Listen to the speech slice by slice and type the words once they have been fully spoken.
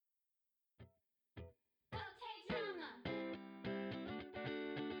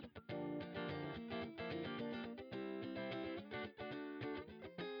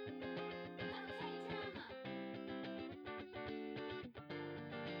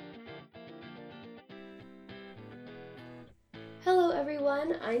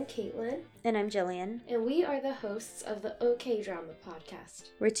everyone, I'm Caitlin. And I'm Jillian. And we are the hosts of the OK Drama podcast.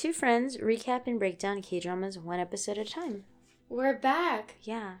 We're two friends recap and break down K-dramas one episode at a time. We're back!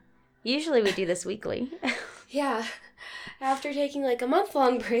 Yeah. Usually we do this weekly. Yeah. After taking like a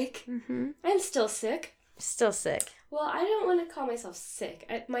month-long break, I'm still sick. Still sick. Well, I don't want to call myself sick.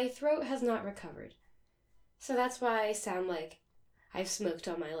 My throat has not recovered. So that's why I sound like I've smoked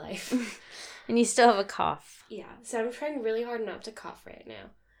all my life. And you still have a cough. Yeah, so I'm trying really hard not to cough right now.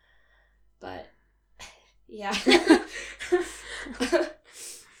 But, yeah.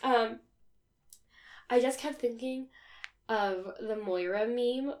 I just kept thinking of the Moira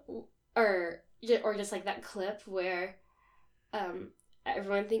meme, or just like that clip where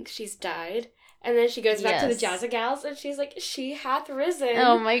everyone thinks she's died, and then she goes back to the Jazza Gals, and she's like, she hath risen.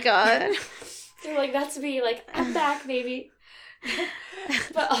 Oh my god. So like, that's me, like, I'm back, baby.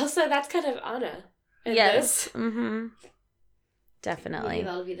 But also, that's kind of Anna. Yes. Mm-hmm. Definitely. Maybe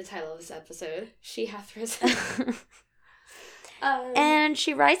that'll be the title of this episode. She hath risen. And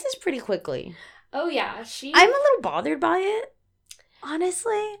she rises pretty quickly. Oh, yeah. I'm a little bothered by it.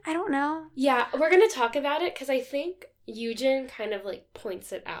 Honestly, I don't know. Yeah, we're going to talk about it because I think Eugen kind of, like,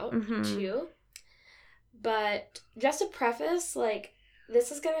 points it out, too. But just to preface, like,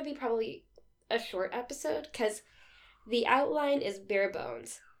 this is going to be probably a short episode because the outline is bare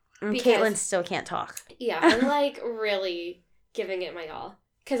bones. Caitlin still can't talk. Yeah, I'm, like, really giving it my all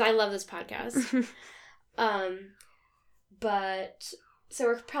because I love this podcast. But so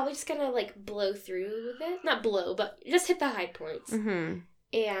we're probably just gonna like blow through with it, not blow, but just hit the high points. And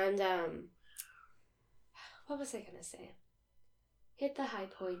what was I gonna say? Hit the high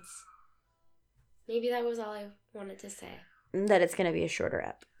points. Maybe that was all I wanted to say. That it's gonna be a shorter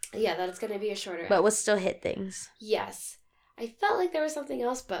ep. Yeah, that it's gonna be a shorter ep. But we'll still hit things. Yes. I felt like there was something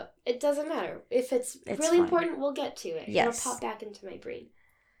else, but it doesn't matter. If it's really fine. Important, we'll get to it. Yes. It'll pop back into my brain.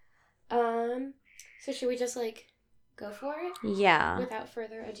 So should we just, like, go for it? Yeah. Without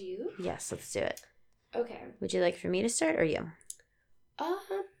further ado? Yes, let's do it. Okay. Would you like for me to start or you?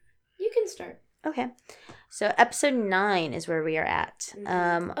 You can start. Okay. So episode 9 is where we are at.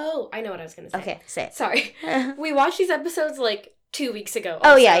 Oh, I know what I was going to say. Okay, say it. Sorry. We watched these episodes, like, 2 weeks ago. Also.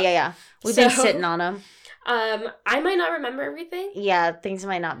 Oh, yeah. We've been sitting on them. I might not remember everything. Yeah, things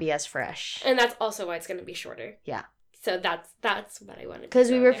might not be as fresh. And that's also why it's going to be shorter. Yeah. So that's what I wanted to Because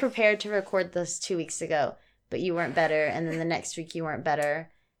we were prepared to record this 2 weeks ago, but you weren't better, and then the next week you weren't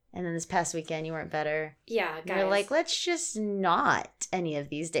better, and then this past weekend you weren't better. Yeah, guys. We're like, let's just not any of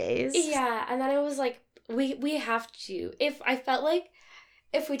these days. Yeah, and then I was like, we have to. I felt like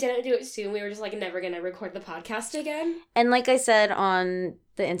if we didn't do it soon, we were just, like, never going to record the podcast again. And like I said on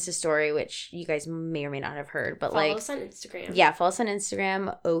the Insta story, which you guys may or may not have heard, but follow us on Instagram. Yeah, follow us on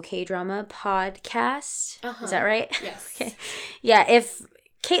Instagram, OK Drama Podcast. Is that right? Yes. Okay. Yeah, if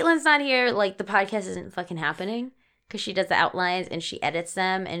Caitlin's not here, like, the podcast isn't fucking happening because she does the outlines and she edits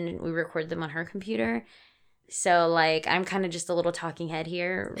them and we record them on her computer. So, like, I'm kind of just a little talking head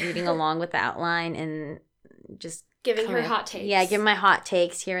here, reading along with the outline and just giving her hot takes. Yeah, giving my hot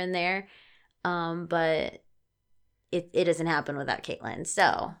takes here and there. But it doesn't happen without Caitlin.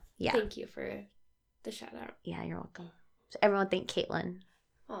 So, yeah. Thank you for the shout out. Yeah, you're welcome. So everyone thank Caitlin.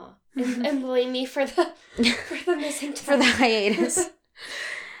 Aw. And blame me for the missing time. For the hiatus.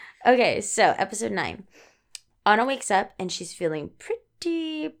 Okay, so episode 9. Anna wakes up and she's feeling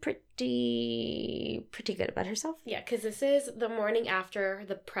pretty good about herself. Yeah, because this is the morning after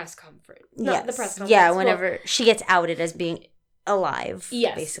the press conference. Not the press conference. Yeah, whenever she gets outed as being alive,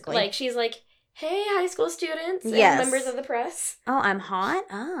 basically. Like, she's like, hey, high school students and members of the press. Oh, I'm hot?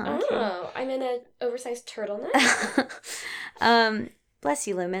 Oh, okay. Oh, I'm in an oversized turtleneck. Bless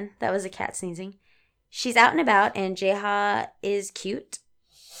you, Lumen. That was a cat sneezing. She's out and about, and Jeha is cute.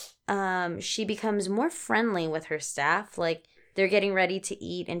 She becomes more friendly with her staff. Like, they're getting ready to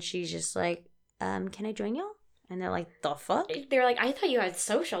eat, and she's just like, can I join y'all? And they're like, the fuck? They're like, I thought you had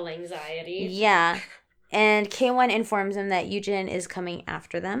social anxiety. Yeah. And K1 informs them that Eugen is coming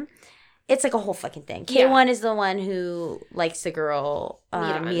after them. It's like a whole fucking thing. K1 is the one who likes the girl,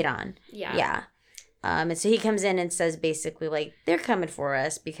 Miran. Yeah. And so he comes in and says basically, like, they're coming for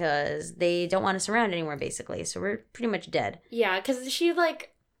us because they don't want us around anymore, basically. So we're pretty much dead. Yeah, because she,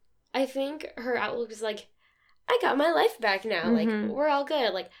 like, I think her outlook is like, I got my life back now. Like, we're all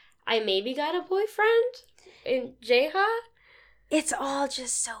good. Like, I maybe got a boyfriend in Jeha. It's all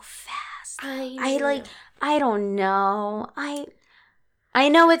just so fast. I don't know. I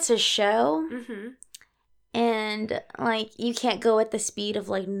know it's a show. And, like, you can't go at the speed of,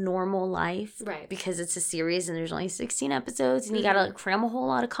 like, normal life. Right. Because it's a series and there's only 16 episodes. And you gotta cram a whole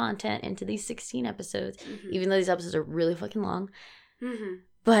lot of content into these 16 episodes. Even though these episodes are really fucking long.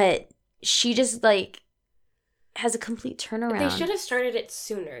 But she just, like, has a complete turnaround. They should have started it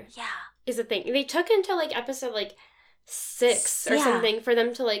sooner. Yeah. Is the thing. They took until, like, episode, like, 6 or something for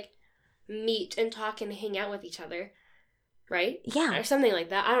them to, like, meet and talk and hang out with each other. Right? Yeah. Or something like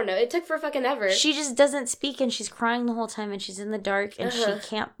that. I don't know. It took for fucking ever. She just doesn't speak, and she's crying the whole time, and she's in the dark, and she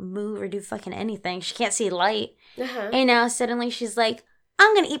can't move or do fucking anything. She can't see light. And now suddenly she's like,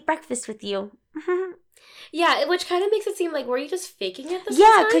 I'm going to eat breakfast with you. Yeah, which kind of makes it seem like, were you just faking it this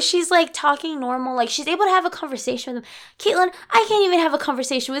Yeah, because she's, like, talking normal. Like, she's able to have a conversation with them. Caitlin, I can't even have a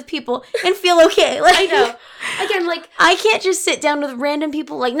conversation with people and feel okay. Like, I know. Again, like... I can't just sit down with random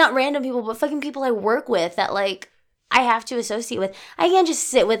people. Like, not random people, but fucking people I work with that, like, I have to associate with. I can't just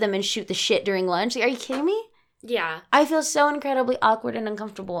sit with them and shoot the shit during lunch. Like, are you kidding me? Yeah. I feel so incredibly awkward and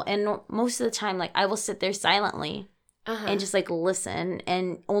uncomfortable. And most of the time, like, I will sit there silently. And just, like, listen.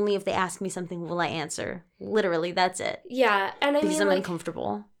 And only if they ask me something will I answer. Literally, that's it. Yeah. And I because mean, I'm like,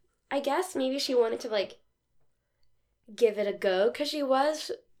 uncomfortable. I guess maybe she wanted to, like, give it a go. Because she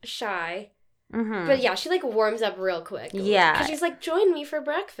was shy. But, yeah, she, like, warms up real quick. Yeah. Because she's like, join me for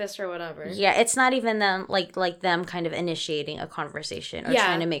breakfast or whatever. Yeah, it's not even them, like them kind of initiating a conversation. Or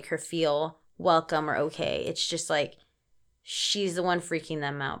trying to make her feel welcome or okay. It's just, like... She's the one freaking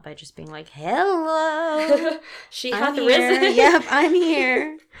them out by just being like, hello. She hath risen. Yep, I'm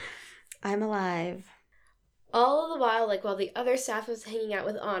here. I'm alive. All the while, like, while the other staff was hanging out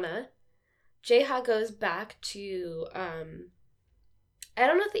with Anna, Jae-ha goes back to, I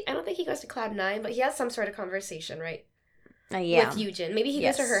don't think he goes to Cloud 9, but he has some sort of conversation, right? Yeah. With Yujin. Maybe he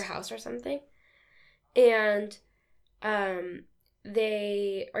goes to her house or something. And,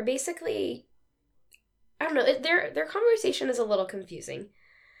 they are basically... I don't know, their conversation is a little confusing.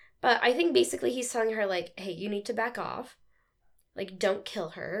 But I think basically he's telling her, like, hey, you need to back off. Like, don't kill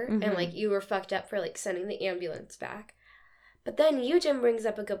her. And, like, you were fucked up for, like, sending the ambulance back. But then Yujin brings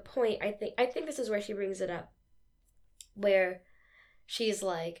up a good point. I think this is where she brings it up. Where she's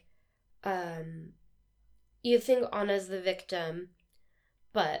like, you think Anna's the victim.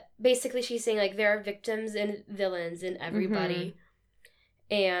 But basically she's saying, like, there are victims and villains in everybody.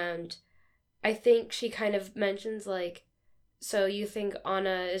 And... I think she kind of mentions, like, so you think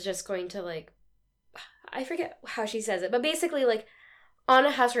Anna is just going to, like, I forget how she says it, but basically, like,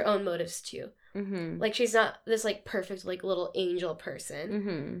 Anna has her own motives, too. Like, she's not this, like, perfect, like, little angel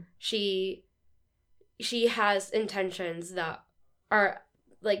person. She has intentions that are,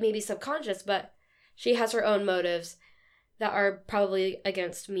 like, maybe subconscious, but she has her own motives that are probably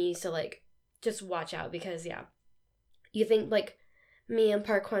against me, so, like, just watch out, because, yeah, you think, like, me and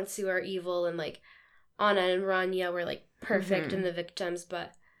Park Hwan-soo are evil, and, like, Anna and Rania were, like, perfect and the victims,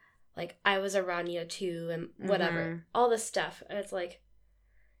 but, like, I was a Rania too, and whatever. All this stuff. And it's like,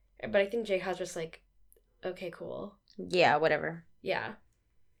 but I think Jae-ha's just like, okay, cool. Yeah, whatever. Yeah.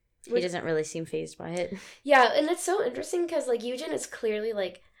 He doesn't really seem fazed by it. Yeah, and it's so interesting because, like, Yujin is clearly,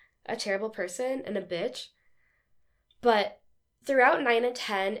 like, a terrible person and a bitch. But throughout 9 and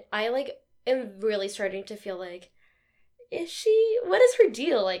 10, I, like, am really starting to feel like, what is her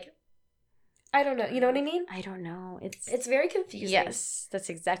deal? Like, I don't know. You know what I mean? I don't know. It's very confusing. Yes, that's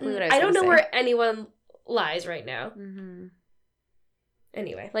exactly what I was I don't know say. where anyone lies right now.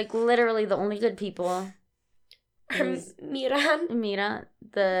 Anyway. Like, literally the only good people are Miran. Mira,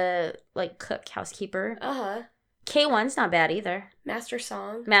 the, like, cook, housekeeper. K1's not bad either. Master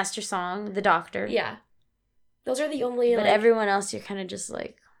Song, the doctor. Yeah. Those are the only, but, like, everyone else, you're kind of just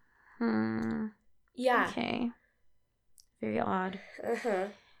like, Yeah. Okay. Very odd.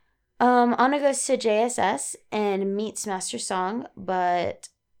 Anna goes to JSS and meets Master Song, but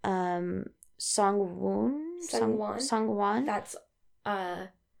Sungwon. That's head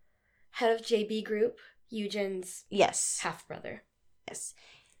of JB Group, Yujin's half brother. Yes.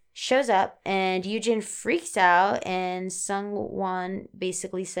 Shows up and Yujin freaks out, and Sungwon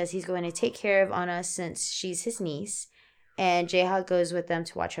basically says he's going to take care of Anna since she's his niece, and Jae-ha goes with them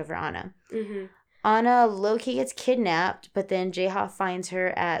to watch over Anna. Anna low-key gets kidnapped, but then Jae-ha finds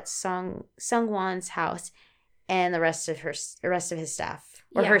her at Sungwon's house and the rest of his staff.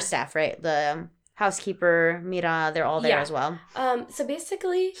 Or her staff, right? The housekeeper, Mira, they're all there as well. So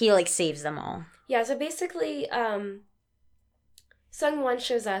basically... He, like, saves them all. Yeah, so basically, Sungwon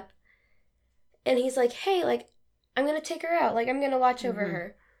shows up, and he's like, hey, like, I'm gonna take her out. Like, I'm gonna watch over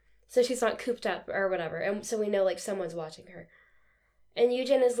her. So she's not cooped up or whatever. And so we know, like, someone's watching her. And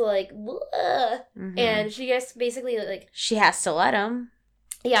Yujin is like, and she gets basically, like... She has to let him.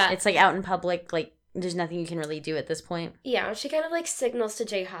 Yeah. It's, like, out in public, like, there's nothing you can really do at this point. Yeah, she kind of, like, signals to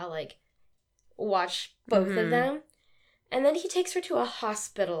Jae-ha, like, watch both of them. And then he takes her to a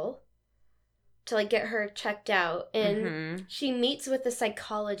hospital to, like, get her checked out. And she meets with the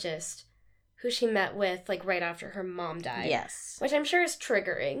psychologist who she met with, like, right after her mom died. Yes. Which I'm sure is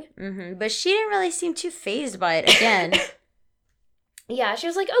triggering. But she didn't really seem too fazed by it again. Yeah, she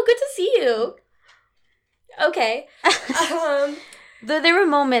was like, oh, good to see you. Okay. There were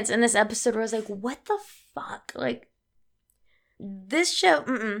moments in this episode where I was like, what the fuck? Like, this show,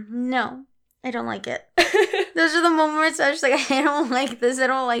 no, I don't like it. Those are the moments I was just like, I don't like this. I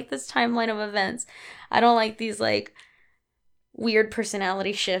don't like this timeline of events. I don't like these, like, weird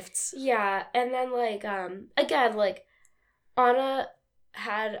personality shifts. Yeah, and then, like, again, like, Anna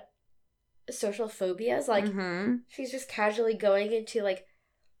had social phobias. Like, she's just casually going into, like,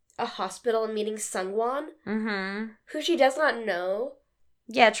 a hospital and meeting Sungwon, who she does not know.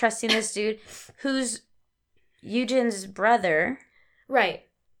 Yeah, trusting this dude who's Yujin's brother. Right.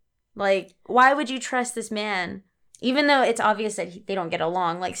 Like, why would you trust this man? Even though it's obvious that they don't get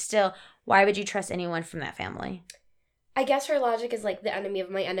along, like, still, why would you trust anyone from that family? I guess her logic is, like, the enemy of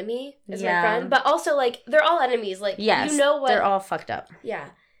my enemy is my friend. But also, like, they're all enemies. Like, yes, you know what... they're all fucked up. Yeah.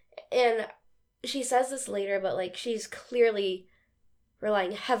 And she says this later, but, like, she's clearly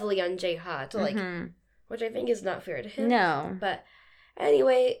relying heavily on Jae-ha to, like... Which I think is not fair to him. No. But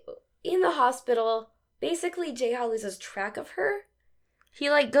anyway, in the hospital, basically Jae-ha loses track of her. He,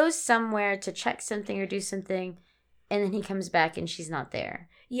 like, goes somewhere to check something or do something, and then he comes back and she's not there.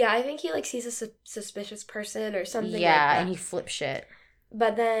 Yeah, I think he, like, sees a suspicious person or something like that. Yeah, and he flips shit.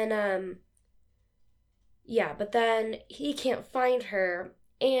 But then, but then he can't find her,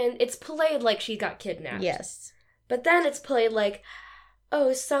 and it's played like she got kidnapped. Yes. But then it's played like,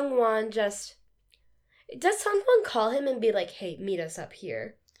 oh, Sungwon just... Does Sungwon call him and be like, hey, meet us up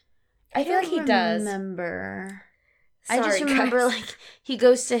here? I feel like he does. I just remember, guys. Like, he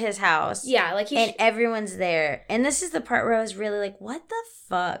goes to his house. Yeah, like and everyone's there. And this is the part where I was really like, what the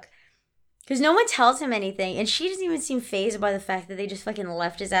fuck? Because no one tells him anything. And she doesn't even seem fazed by the fact that they just fucking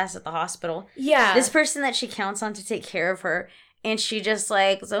left his ass at the hospital. Yeah. This person that she counts on to take care of her. And she just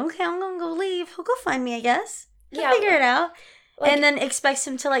like, okay, I'm going to go leave. He'll go find me, I guess. He'll figure it out. Like, and then expects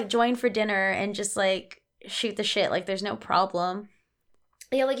him to, like, join for dinner and just, like, shoot the shit. Like, there's no problem.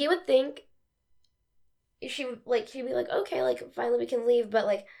 Yeah, like, you would think... she'd be like, okay, like, finally we can leave, but,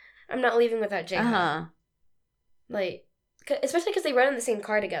 like, I'm not leaving without Jae-ha. Like, especially because they run in the same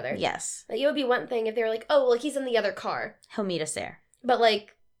car together. Yes. Like, it would be one thing if they were like, oh, well, he's in the other car. He'll meet us there. But,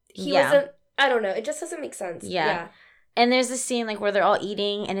 like, he wasn't, I don't know, it just doesn't make sense. Yeah. And there's this scene, like, where they're all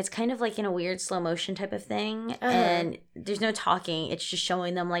eating, and it's kind of, like, in a weird slow motion type of thing, and there's no talking, it's just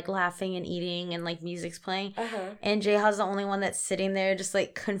showing them, like, laughing and eating, and, like, music's playing, and Jae-ha's the only one that's sitting there just,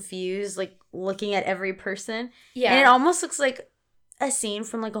 like, confused, like, looking at every person, and it almost looks like a scene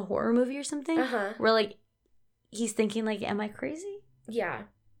from, like, a horror movie or something, where, like, he's thinking, like, am I crazy? Yeah.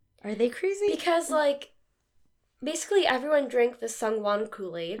 Are they crazy? Because, like, basically everyone drank the Sungwon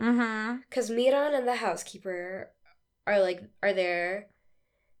Kool-Aid, because Miran and the housekeeper... are there,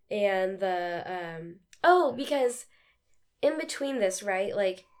 and the because in between this, right,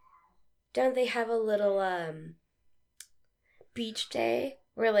 like, don't they have a little beach day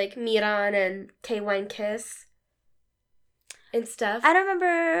where, like, Miran and K1 kiss and stuff? I don't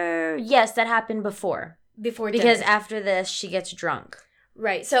remember. Yes, that happened before because dinner. After this she gets drunk,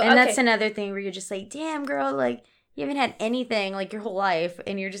 right? So and that's another thing where you're just like, damn girl, like, you haven't had anything, like, your whole life,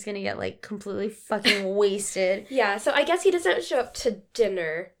 and you're just gonna get, like, completely fucking wasted. Yeah, so I guess he doesn't show up to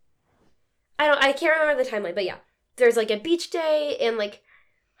dinner. I can't remember the timeline, but yeah. There's, like, a beach day, and, like,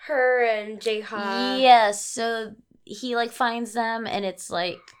 her and Jae-ha. Yes, so he, like, finds them, and it's,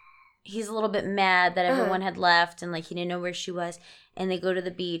 like, he's a little bit mad that everyone had left, and, like, he didn't know where she was, and they go to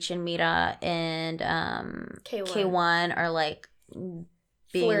the beach, and Mira and K1 are, like, being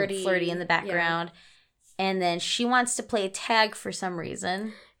flirty in the background. Yeah. And then she wants to play tag for some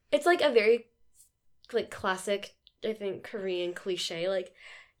reason. It's, like, a very, like, classic, I think, Korean cliche. Like,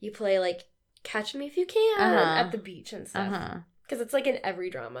 you play, like, Catch Me If You Can at the beach and stuff. Because it's, like, in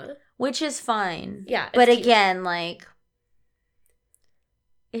every drama. Which is fine. Yeah. But cute. Again, like,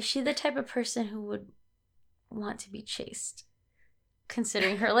 is she the type of person who would want to be chased?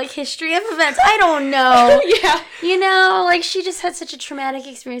 Considering her, like, history of events. I don't know. Yeah. You know, like, she just had such a traumatic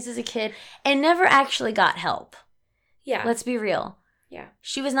experience as a kid and never actually got help. Yeah. Let's be real. Yeah.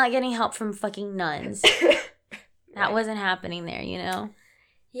 She was not getting help from fucking nuns. That wasn't happening there, you know?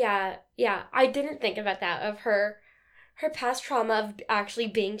 Yeah. Yeah. I didn't think about that, of her past trauma of actually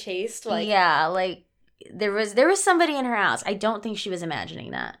being chased. Like, yeah, like, there was somebody in her house. I don't think she was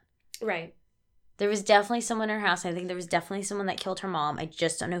imagining that. Right. There was definitely someone in her house. I think there was definitely someone that killed her mom. I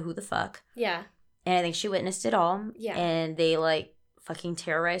just don't know who the fuck. Yeah. And I think she witnessed it all. Yeah. And they, like, fucking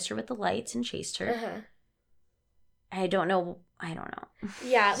terrorized her with the lights and chased her. I don't know.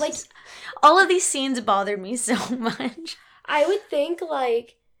 Yeah, like all of these scenes bothered me so much. I would think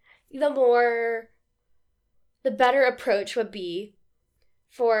like the better approach would be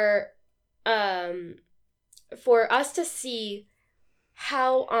for us to see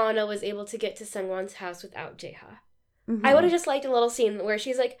how Anna was able to get to Sungwon's house without Jaeha. Mm-hmm. I would have just liked a little scene where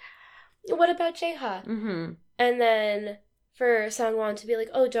she's like, "What about Jaeha?" Mm-hmm. And then for Sungwon to be like,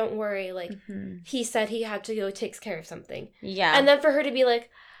 "Oh, don't worry, like he said he had to go take care of something." Yeah. And then for her to be like,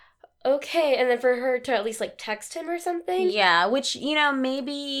 "Okay," and then for her to at least like text him or something. Yeah, which, you know,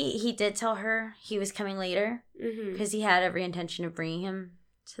 maybe he did tell her he was coming later because he had every intention of bringing him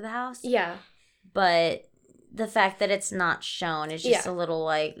to the house. Yeah. But the fact that it's not shown is just a little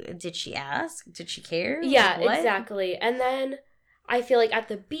like, did she ask? Did she care? Yeah, like, exactly. And then I feel like at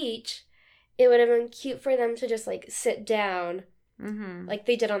the beach, it would have been cute for them to just like sit down like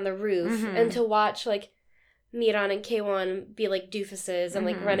they did on the roof and to watch like Miran and K1 be like doofuses and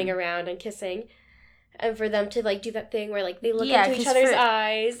like running around and kissing. And for them to like do that thing where like they look into each other's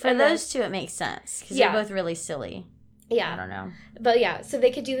eyes. For those two, it makes sense because they're both really silly. Yeah. I don't know. But yeah, so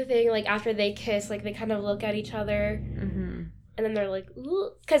they could do the thing, like, after they kiss, like, they kind of look at each other. Mm-hmm. And then they're like,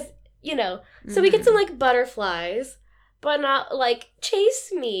 ooh. Because, you know, so we get some, like, butterflies, but not, like,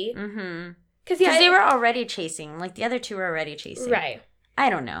 chase me. Mm-hmm. Because they were already chasing. Like, the other two were already chasing. Right. I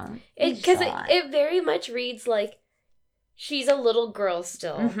don't know. Because it very much reads like she's a little girl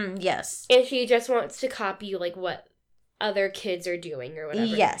still. Mm-hmm. Yes. And she just wants to copy, like, what other kids are doing or whatever.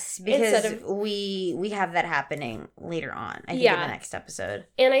 Yes, because we have that happening later on, I think, in the next episode.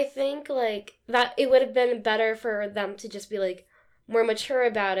 And I think, like, that it would have been better for them to just be, like, more mature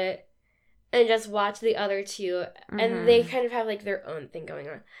about it and just watch the other two, and they kind of have, like, their own thing going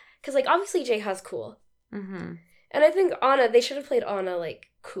on. Because, like, obviously Jaeha's cool. Mm-hmm. And I think Anna, they should have played Anna,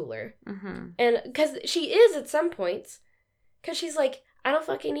 like, cooler. Mm-hmm. And, because she is at some points. Because she's like, I don't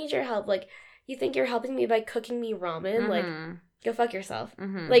fucking need your help, like, you think you're helping me by cooking me ramen? Like, go fuck yourself.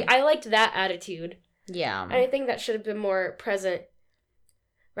 Like, I liked that attitude. Yeah. And I think that should have been more present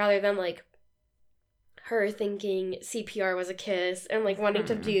rather than, like, her thinking CPR was a kiss and, like, wanting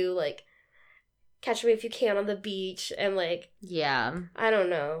to do, like, Catch Me If You Can on the beach and, like... Yeah. I don't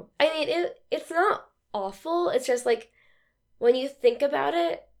know. I mean, it's not awful. It's just, like, when you think about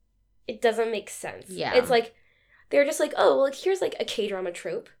it, it doesn't make sense. Yeah. It's, like, they're just like, oh, well, like, here's, like, a K-drama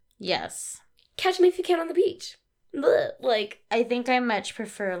trope. Yes. Catch Me If You Can on the beach. Blech. Like, I think I much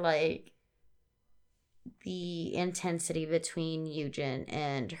prefer, like, the intensity between Yujin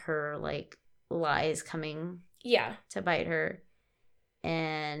and her, like, lies coming to bite her.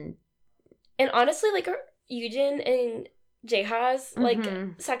 And honestly, like, Yujin and Jaeha's, like,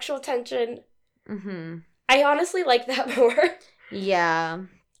 sexual tension, I honestly like that more. Yeah.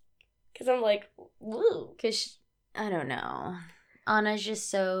 Because I'm like, woo. Because, I don't know. Anna's just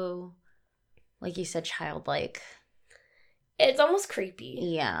so, like you said, childlike. It's almost creepy.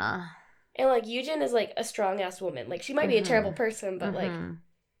 Yeah. And, like, Yujin is, like, a strong-ass woman. Like, she might be a terrible person, but, like,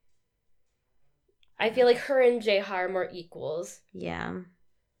 I feel like her and Jaeha are more equals. Yeah.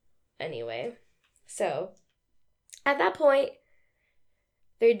 Anyway. So, at that point,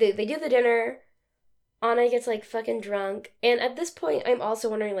 they do the dinner. Anna gets, like, fucking drunk. And at this point, I'm also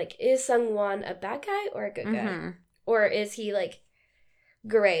wondering, like, is Sungwon a bad guy or a good guy? Or is he, like,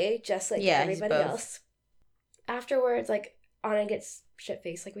 gray, just like everybody else? Afterwards, like, Anna gets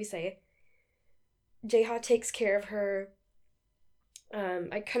shit-faced, like we say. Jaeha takes care of her.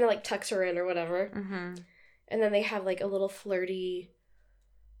 I kind of, like, tucks her in or whatever. And then they have, like, a little flirty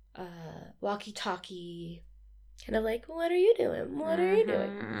walkie-talkie kind of like, what are you doing? What are you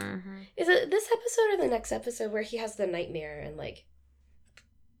doing? Is it this episode or the next episode where he has the nightmare and, like...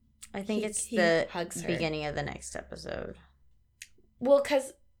 I think it's the beginning of the next episode. Well,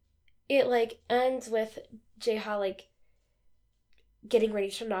 because it, like, ends with Jaeha, like, getting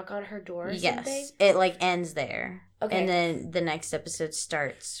ready to knock on her door or something. It, like, ends there. Okay. And then the next episode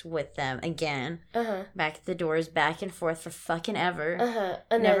starts with them again. Back at the doors, back and forth for fucking ever.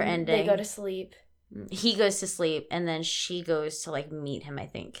 And never then ending. They go to sleep. He goes to sleep, and then she goes to, like, meet him, I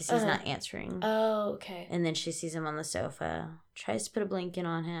think, because he's not answering. Oh, okay. And then she sees him on the sofa, tries to put a blanket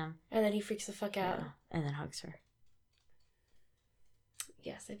on him. And then he freaks the fuck out. Yeah. And then hugs her.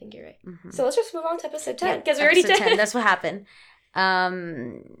 Yes, I think you're right. So let's just move on to episode 10, because we already did. 10, that's what happened.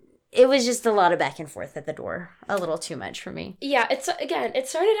 It was just a lot of back and forth at the door. A little too much for me. Yeah, it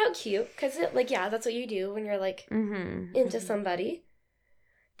started out cute, because, that's what you do when you're, like, into somebody.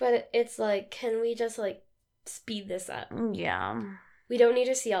 But it's like, can we just, like, speed this up? Yeah. We don't need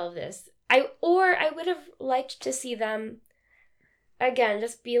to see all of this. I would have liked to see them again,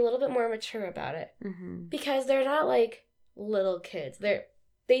 just be a little bit more mature about it. Mm-hmm. Because they're not, like, little kids.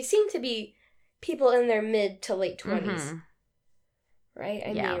 They seem to be people in their mid to late 20s. Mm-hmm. Right?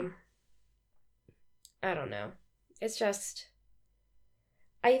 I mean, I don't know. It's just,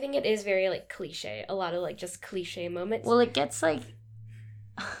 I think it is very, like, cliche. A lot of, like, just cliche moments. Well, it gets, like,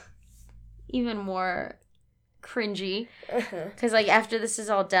 even more cringy. Because, like, after this is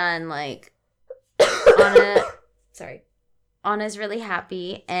all done, like, Anna's really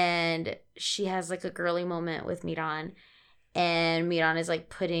happy, and she has, like, a girly moment with Miran, and Miran is, like,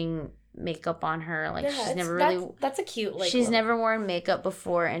 putting makeup on her. Like, she's never really... That's a cute, like... She's never worn makeup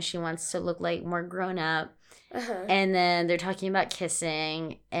before, and she wants to look, like, more grown up. And then they're talking about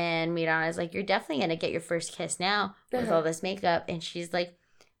kissing, and Miran is like, you're definitely going to get your first kiss now with all this makeup. And she's like,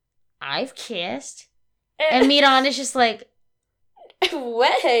 I've kissed. And Miran is just like...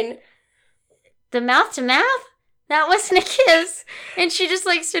 When? The mouth to mouth? That wasn't a kiss. And she just,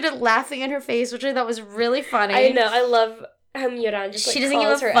 like, started laughing in her face, which I thought was really funny. I know. I love how Miran just, like, she doesn't give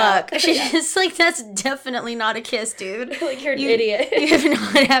a fuck. She's just like, that's definitely not a kiss, dude. Like, you're an idiot. You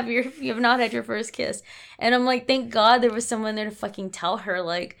have not had your first kiss. And I'm like, thank God there was someone there to fucking tell her,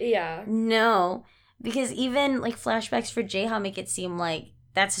 like, no. Because even, like, flashbacks for Jaeha make it seem like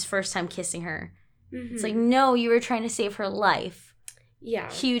that's his first time kissing her. Mm-hmm. It's like, no, you were trying to save her life.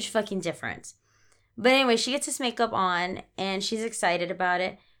 Yeah. Huge fucking difference. But anyway, she gets his makeup on, and she's excited about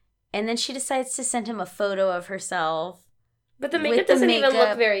it. And then she decides to send him a photo of herself. But the makeup doesn't even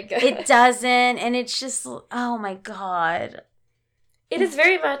look very good. It doesn't, and it's just, oh my God. It is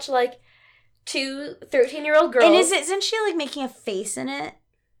very much like 2 13-year-old girls. And isn't she, like, making a face in it?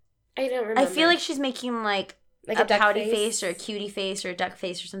 I don't remember. I feel like she's making, like a pouty face or a cutie face or a duck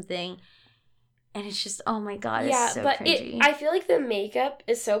face or something. And it's just, oh my God, it's so cringy. I feel like the makeup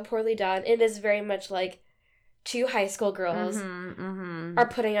is so poorly done. It is very much like 2 high school girls are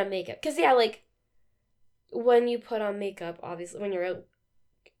putting on makeup. Because, like, when you put on makeup, obviously, when you're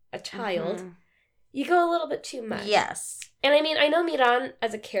a child, you go a little bit too much. Yes. And, I mean, I know Miran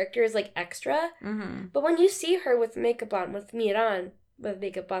as a character is, like, extra. But when you see her with makeup on, with Miran with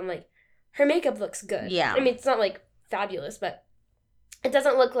makeup on, like, her makeup looks good. Yeah. I mean, it's not, like, fabulous, but it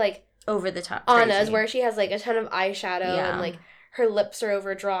doesn't look like over the top Anna's, crazy. Where she has, like, a ton of eyeshadow and, like, her lips are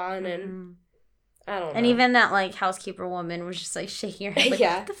overdrawn and I don't know. And even that, like, housekeeper woman was just, like, shaking her head like,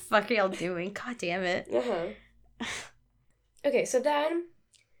 what the fuck are y'all doing? God damn it. Okay, so then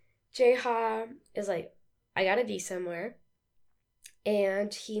Jaeha is like, I gotta be somewhere.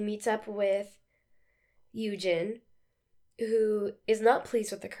 And he meets up with Yoojin, who is not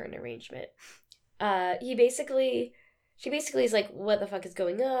pleased with the current arrangement. She basically is like, what the fuck is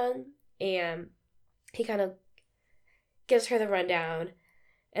going on? And he kind of gives her the rundown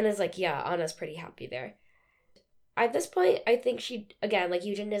and is like, yeah, Anna's pretty happy there. At this point, I think she, again, like,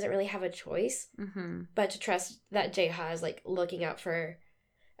 Yoojin doesn't really have a choice but to trust that Jaeha is, like, looking out for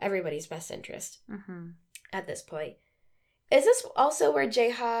everybody's best interest at this point. Is this also where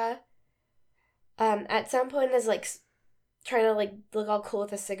Jaeha, at some point is, like, trying to, like, look all cool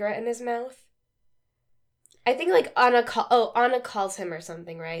with a cigarette in his mouth? I think, like, Anna calls him or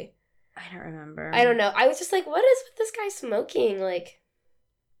something, right? I don't remember. I don't know. I was just like, what is with this guy smoking? Like,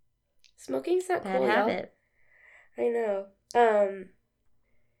 smoking's not cool, bad habit. I know.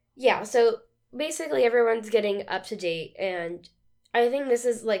 Yeah, so basically everyone's getting up to date, and I think this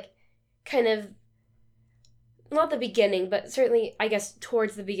is, like, kind of, not the beginning, but certainly, I guess,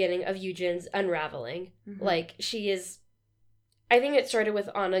 towards the beginning of Yoojin's unraveling. Like, she is, I think it started with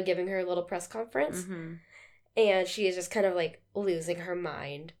Anna giving her a little press conference. And she is just kind of, like, losing her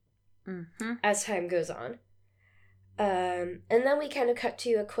mind as time goes on. And then we kind of cut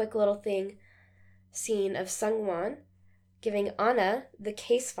to a quick little scene of Sungwon giving Anna the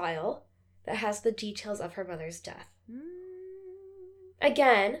case file that has the details of her mother's death.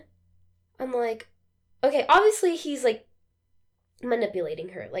 Again, I'm like, okay, obviously he's, like, manipulating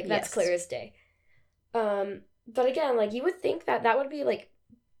her. Like, that's clear as day. But again, like, you would think that would be, like,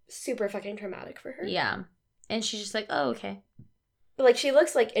 super fucking traumatic for her. Yeah. And she's just like, oh, okay. But, like, she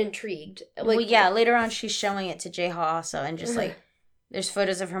looks, like, intrigued. Like, well, yeah, later on she's showing it to Jaeha also, and just, like, there's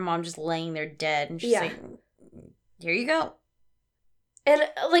photos of her mom just laying there dead, and she's like, here you go. And,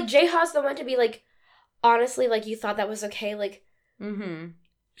 like, Jaeha's the one to be like, honestly, like, you thought that was okay? Like,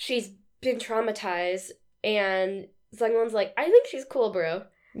 she's been traumatized, and someone's like, I think she's cool, bro.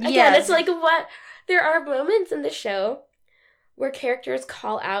 Again, it's like, what? There are moments in the show where characters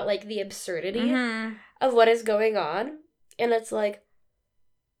call out, like, the absurdity of what is going on. And it's like,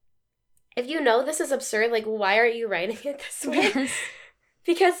 if you know this is absurd, like, why are you writing it this way?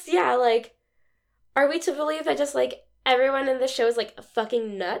 Because, like, are we to believe that just, like, everyone in the show is, like,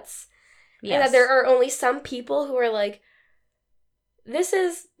 fucking nuts. Yes. And that there are only some people who are like, this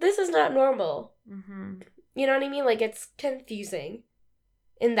is not normal. Mm-hmm. You know what I mean? Like, it's confusing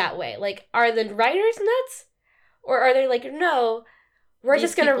in that way. Like, are the writers nuts? Or are they like, no, we're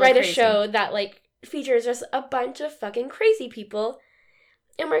just going to write a show that, like, features just a bunch of fucking crazy people.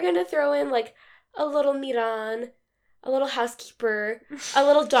 And we're going to throw in, like, a little Miran, a little housekeeper, a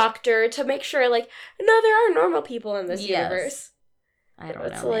little doctor to make sure, like, no, there are normal people in this universe. I don't know.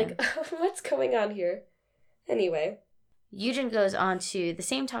 It's like, what's going on here? Anyway. Yujin goes on to the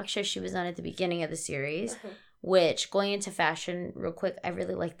same talk show she was on at the beginning of the series, which, going into fashion real quick, I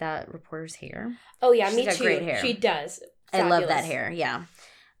really like that reporter's hair. Oh, yeah, me too. She's got great hair. She does. Fabulous. I love that hair, yeah.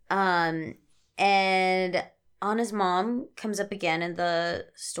 And Anna's mom comes up again in the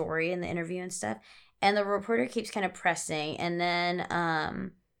story, in the interview and stuff, and the reporter keeps kind of pressing, and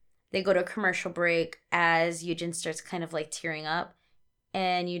then they go to a commercial break as Yujin starts kind of, like, tearing up,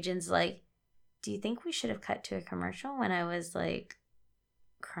 and Yujin's like, do you think we should have cut to a commercial when I was, like,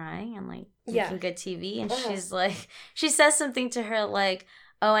 crying and, like, making good TV? And she's like, she says something to her like,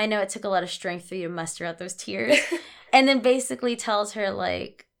 oh, I know it took a lot of strength for you to muster out those tears. And then basically tells her,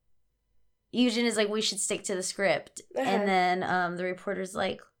 like, Yujin is like, we should stick to the script. And then the reporter's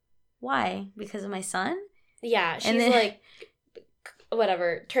like, why? Because of my son? Yeah, she's then, like,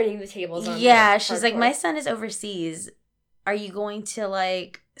 whatever, turning the tables on. Yeah, she's like, my son is overseas. Are you going to,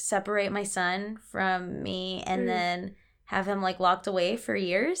 like, separate my son from me and then have him, like, locked away for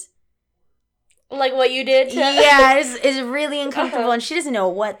years? Like what you did to... Yeah, it's really uncomfortable, and she doesn't know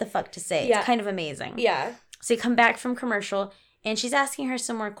what the fuck to say. Yeah. It's kind of amazing. Yeah. So you come back from commercial, and she's asking her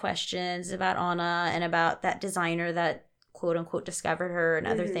some more questions about Anna and about that designer that, quote-unquote, discovered her and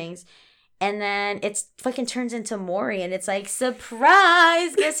other things. And then it fucking turns into Mori, and it's like,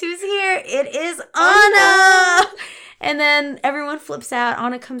 surprise! Guess who's here? It is Anna! And then everyone flips out.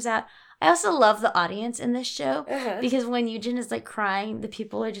 Anna comes out. I also love the audience in this show because when Yujin is, like, crying, the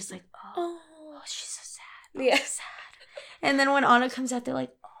people are just like, oh, she's so sad. Yeah. So sad. And then when Anna comes out, they're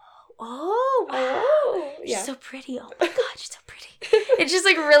like, oh, wow. She's so pretty. Oh, my God, she's so pretty. It's just,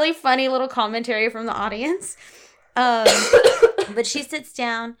 like, really funny little commentary from the audience. But she sits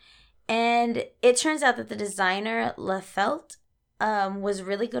down, and it turns out that the designer, Lefelt, was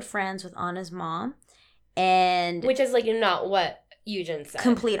really good friends with Anna's mom. And which is, like, not what Yujin said.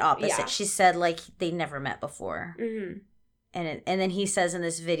 Complete opposite. Yeah. She said, like, they never met before. Mm-hmm. And then he says in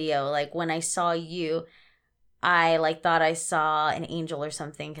this video, like, when I saw you, I, like, thought I saw an angel or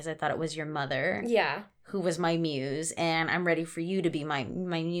something because I thought it was your mother. Yeah. Who was my muse, and I'm ready for you to be my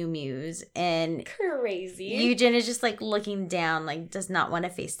new muse. And crazy. Yujin is just, like, looking down, like, does not want to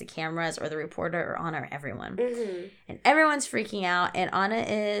face the cameras or the reporter or Anna or everyone. Mm-hmm. And everyone's freaking out, and Anna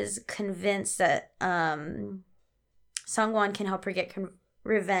is convinced that Sungwon can help her get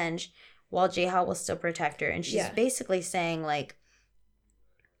revenge while Jaeha will still protect her. And she's basically saying, like,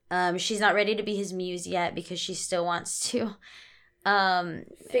 she's not ready to be his muse yet because she still wants to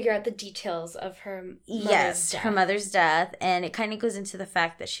figure out the details of her mother's death. Her mother's death. And it kind of goes into the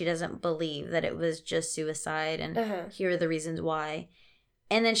fact that she doesn't believe that it was just suicide, and here are the reasons why.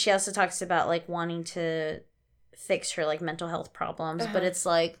 And then she also talks about, like, wanting to fix her, like, mental health problems, but it's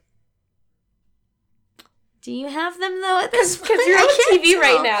like, do you have them, though, at this point? Because you're on TV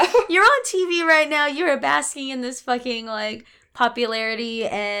right now. You're on TV right now. You're basking in this fucking, like, popularity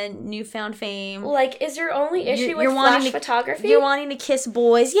and newfound fame. Like, is your only issue with flash photography? You're wanting to kiss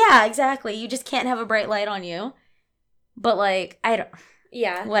boys. Yeah, exactly. You just can't have a bright light on you. But, like, I don't...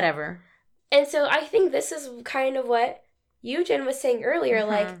 Yeah. Whatever. And so I think this is kind of what Yujin was saying earlier,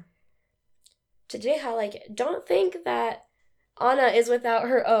 like, to Jaeha, like, don't think that Anna is without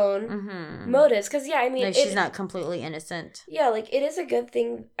her own motives. Because, yeah, I mean... Like, she's not completely innocent. Yeah, like, it is a good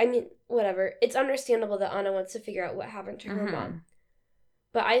thing. I mean, whatever. It's understandable that Anna wants to figure out what happened to her mom.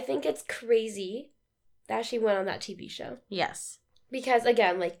 But I think it's crazy that she went on that TV show. Yes. Because,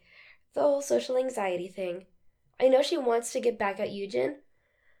 again, like, the whole social anxiety thing. I know she wants to get back at Yujin,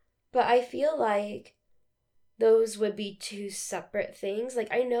 but I feel like those would be two separate things.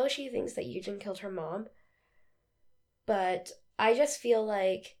 Like, I know she thinks that Yujin killed her mom, but I just feel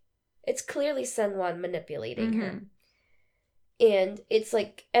like it's clearly Sungwon manipulating her. And it's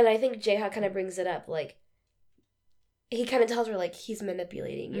like, and I think Jaeha kind of brings it up, like, he kind of tells her, like, he's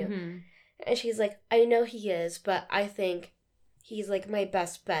manipulating you. And she's like, I know he is, but I think he's, like, my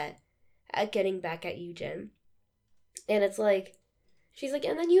best bet at getting back at Yujin. And it's like, she's like,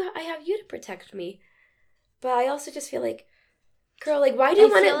 and then I have you to protect me. But I also just feel like, girl, like, why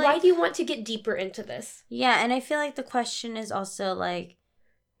do you want to get deeper into this? Yeah, and I feel like the question is also, like,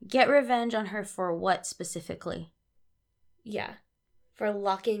 get revenge on her for what specifically? Yeah. For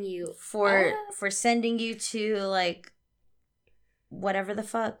locking you for sending you to, like, whatever the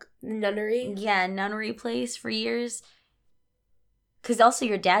fuck. Nunnery? Yeah, nunnery place for years. Because also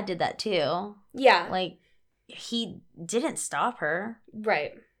your dad did that too. Yeah. Like, he didn't stop her.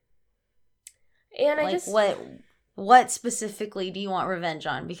 Right. And I just... What specifically do you want revenge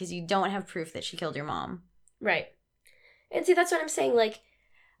on? Because you don't have proof that she killed your mom. Right. And see, that's what I'm saying. Like,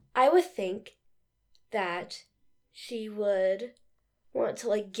 I would think that she would want to,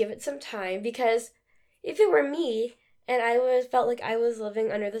 like, give it some time. Because if it were me and I felt like I was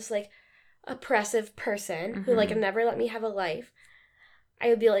living under this, like, oppressive person who, like, never let me have a life, I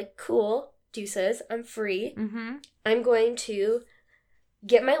would be like, cool, deuces, I'm free. I'm going to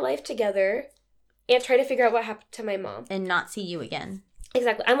get my life together and try to figure out what happened to my mom. And not see you again.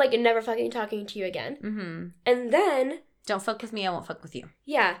 Exactly. I'm, like, never fucking talking to you again. And then... Don't fuck with me, I won't fuck with you.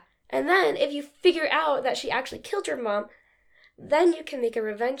 Yeah. And then, if you figure out that she actually killed your mom, then you can make a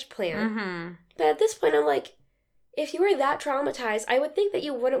revenge plan. But at this point, I'm like, if you were that traumatized, I would think that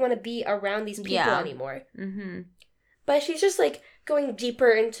you wouldn't want to be around these people anymore. But she's just, like, going deeper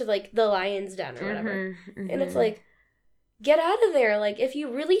into, like, the lion's den or whatever. And it's like, get out of there. Like, if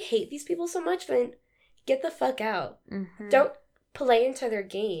you really hate these people so much, then get the fuck out. Don't play into their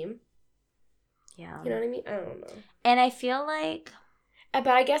game. Yeah. You know what I mean? I don't know. And I feel like... But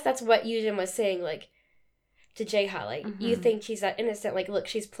I guess that's what Yujin was saying, like, to Jaeha. Like, you think she's that innocent. Like, look,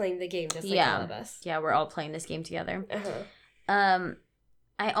 she's playing the game just like all of us. Yeah, we're all playing this game together.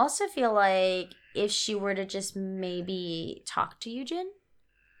 I also feel like if she were to just maybe talk to Yujin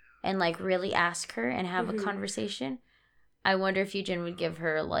and, like, really ask her and have a conversation, I wonder if Yujin would give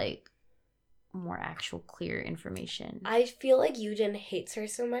her, like, more actual clear information. I feel like Yujin hates her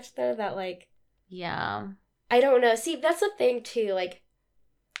so much, though, that, like... Yeah. I don't know. See, that's the thing, too. Like,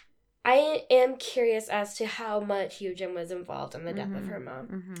 I am curious as to how much Yujin was involved in the death of her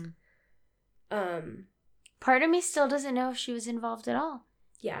mom. Part of me still doesn't know if she was involved at all.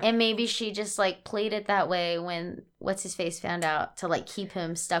 Yeah. And maybe she just, like, played it that way when What's-His-Face found out to, like, keep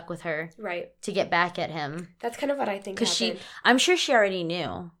him stuck with her. Right. To get back at him. That's kind of what I think happened. I'm sure she already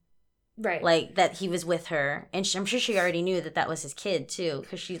knew. Right. Like, that he was with her. And I'm sure she already knew that was his kid, too.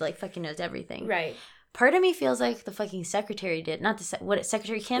 Because she, like, fucking knows everything. Right. Part of me feels like the fucking secretary did. Not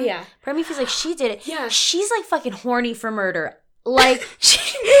Secretary Kim? Yeah. Part of me feels like she did it. Yeah. She's, like, fucking horny for murder. Like,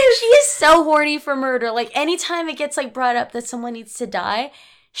 she is so horny for murder. Like, anytime it gets, like, brought up that someone needs to die,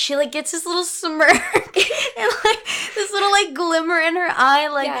 she, like, gets this little smirk and, like, this little, like, glimmer in her eye.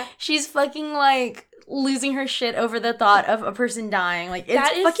 Like, she's fucking, like, losing her shit over the thought of a person dying. Like,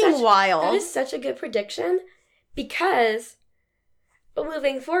 it's fucking wild. That is such a good prediction because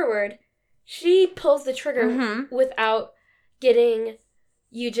moving forward, she pulls the trigger without getting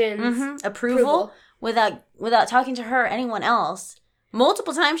Yujin's approval. Without talking to her or anyone else.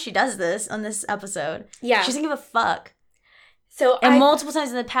 Multiple times she does this on this episode. Yeah. She doesn't give a fuck. And multiple times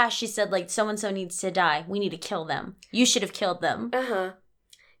in the past she said, like, so-and-so needs to die. We need to kill them. You should have killed them.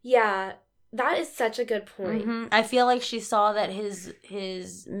 Yeah. That is such a good point. I feel like she saw that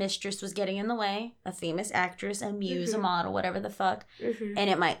his mistress was getting in the way, a famous actress, a muse, a model, whatever the fuck. And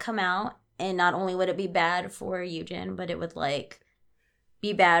it might come out, and not only would it be bad for Yujin, but it would, like,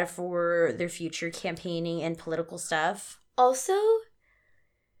 be bad for their future campaigning and political stuff. Also,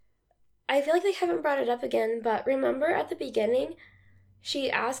 I feel like they haven't brought it up again, but remember at the beginning, she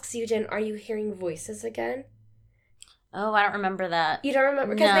asks Yujin, "Are you hearing voices again?" Oh, I don't remember that. You don't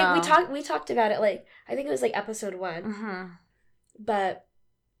remember? Because we talked about it, like, I think it was, like, episode 1. But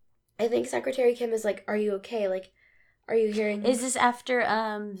I think Secretary Kim is like, "Are you okay? Like, are you hearing..." Is this after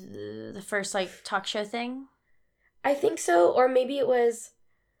the first, like, talk show thing? I think so, or maybe it was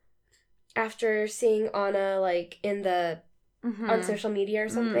after seeing Anna, like, in the... on social media or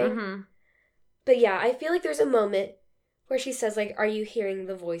something. But yeah, I feel like there's a moment where she says, like, "Are you hearing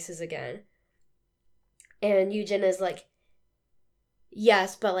the voices again?" And Yujin is like,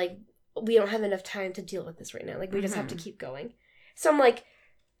 "Yes, but, like, we don't have enough time to deal with this right now. Like, we just have to keep going." So I'm like,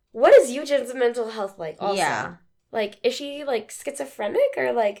 what is Yujin's mental health like also? Yeah. Like, is she, like, schizophrenic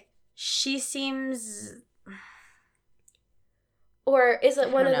or, like... She seems... Or is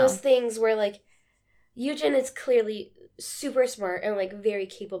it one of those things where, like, Yujin is clearly super smart and, like, very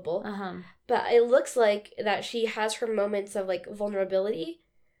capable. But it looks like that she has her moments of, like, vulnerability.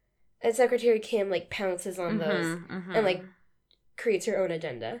 And Secretary Kim, like, pounces on those and, like, creates her own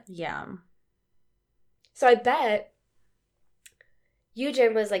agenda. Yeah. So I bet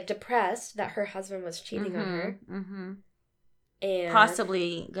Yujin was, like, depressed that her husband was cheating on her. And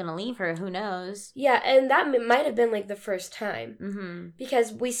possibly gonna leave her, who knows? Yeah, and that might have been, like, the first time.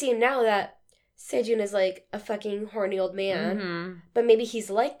 Because we see now that Sejun is like a fucking horny old man, but maybe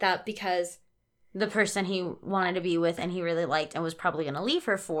he's like that because the person he wanted to be with and he really liked and was probably going to leave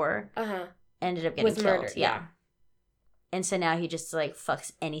her for ended up getting killed. Murdered, yeah. And so now he just like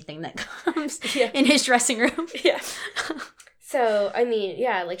fucks anything that comes in his dressing room. Yeah. So, I mean,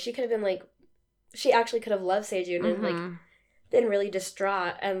 yeah, like she could have been like, she actually could have loved Sejun and like been really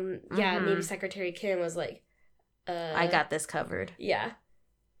distraught. And yeah, maybe Secretary Kim was like, I got this covered. Yeah.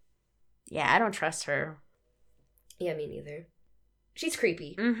 Yeah, I don't trust her. Yeah, me neither. She's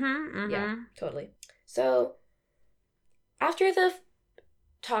creepy. Yeah, totally. So, after the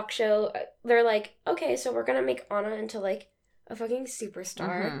talk show, they're like, okay, so we're gonna make Anna into like a fucking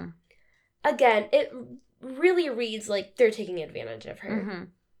superstar. Again, it really reads like they're taking advantage of her.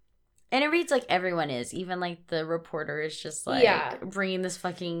 And it reads like everyone is. Even like the reporter is just like bringing this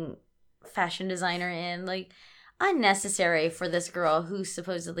fucking fashion designer in. Like, unnecessary for this girl who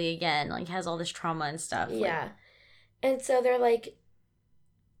supposedly, again, like has all this trauma and stuff. Yeah. Like, and so they're like,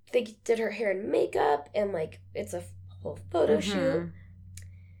 they did her hair and makeup and like it's a whole photo shoot.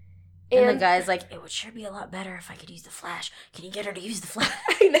 And the guy's like, it would sure be a lot better if I could use the flash. Can you get her to use the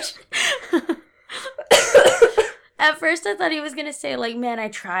flash? At first I thought he was going to say like, man, I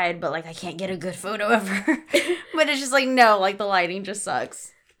tried, but like I can't get a good photo of her. But it's just like, no, like the lighting just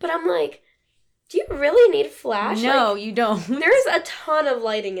sucks. But I'm like, do you really need flash? No, like, you don't. There's a ton of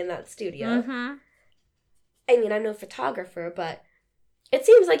lighting in that studio. I mean, I'm no photographer, but it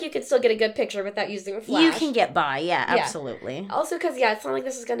seems like you could still get a good picture without using a flash. You can get by, yeah, absolutely. Also, because, it's not like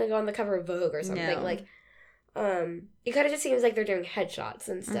this is going to go on the cover of Vogue or something. No. Like, it kind of just seems like they're doing headshots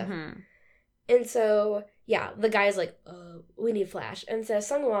and stuff. And so, yeah, the guy's like, we need flash. And so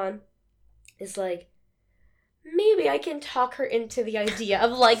Sungwon is like, maybe I can talk her into the idea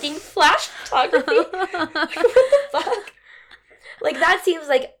of liking flash photography. Like, what the fuck? Like, that seems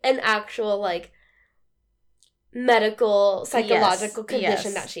like an actual, like, medical, psychological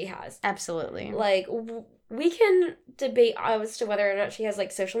condition that she has. Absolutely. Like, we can debate as to whether or not she has,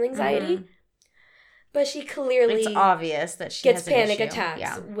 like, social anxiety. But she clearly... It's obvious that she gets panic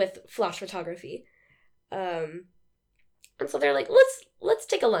attacks with flash photography. And so they're like, let's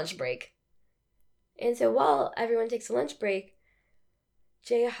take a lunch break. And so while everyone takes a lunch break,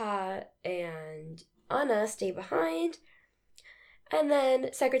 Jae-ha and Anna stay behind. And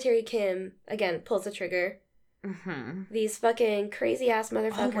then Secretary Kim, again, pulls the trigger. These fucking crazy-ass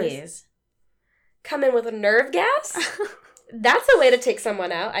motherfuckers come in with a nerve gas. That's a way to take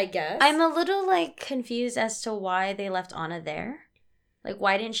someone out, I guess. I'm a little, like, confused as to why they left Anna there. Like,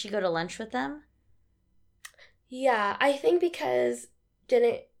 why didn't she go to lunch with them? Yeah, I think because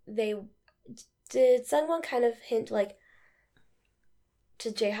did Sungwon kind of hint, like,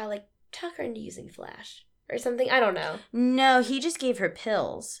 to Jae-ha, like, talk her into using flash or something? I don't know. No, he just gave her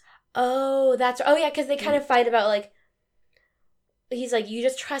pills. Oh, yeah, because they kind of fight about, like, he's like, you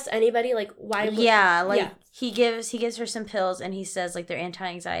just trust anybody? Like, why would... Yeah, like, he gives her some pills, and he says, like, they're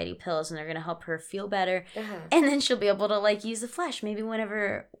anti-anxiety pills, and they're going to help her feel better. And then she'll be able to, like, use the flash. Maybe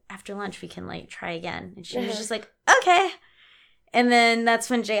whenever, after lunch, we can, like, try again. And she was just like, okay. And then that's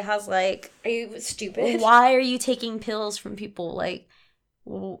when Jae-ha's like... Are you stupid? Why are you taking pills from people? Like,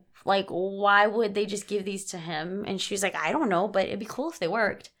 why would they just give these to him? And she was like, I don't know, but it'd be cool if they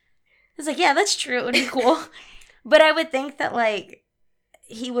worked. I was like, yeah, that's true. It would be cool. But I would think that, like,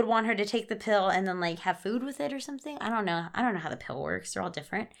 he would want her to take the pill and then, like, have food with it or something. I don't know. I don't know how the pill works. They're all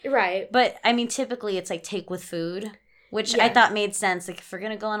different. Right. But, I mean, typically it's, like, take with food, which I thought made sense. Like, if we're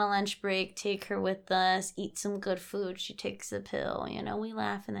going to go on a lunch break, take her with us, eat some good food. She takes the pill, you know, we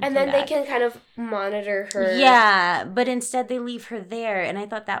laugh and then And then they can kind of monitor her. Yeah, but instead they leave her there, and I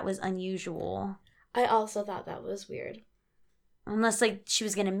thought that was unusual. I also thought that was weird. Unless, like, she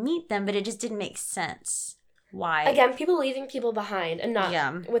was going to meet them, but it just didn't make sense. Why? Again, people leaving people behind and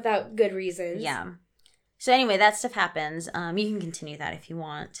not without good reasons. Yeah. So anyway, that stuff happens. You can continue that if you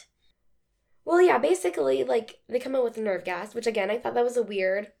want. Well, yeah, basically, like, they come out with nerve gas, which, again, I thought that was a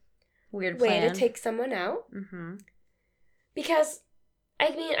weird plan. Way to take someone out. Because,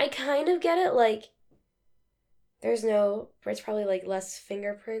 I mean, I kind of get it, like, it's probably, like, less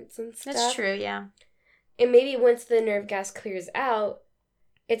fingerprints and stuff. That's true, yeah. And maybe once the nerve gas clears out,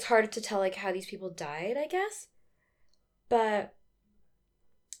 it's hard to tell, like, how these people died, I guess. But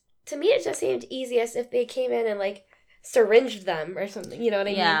to me, it just seemed easiest if they came in and, like, syringed them or something. You know what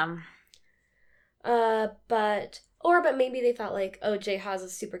I mean? Yeah. But maybe they thought, like, oh, Jae-ha's a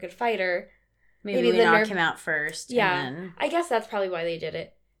super good fighter. Maybe we knock him out first. Yeah. And then... I guess that's probably why they did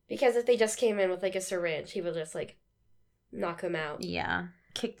it. Because if they just came in with, like, a syringe, he would just, like, knock him out. Yeah.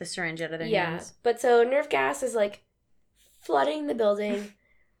 Kick the syringe out of their hands. But so nerve gas is, like, flooding the building.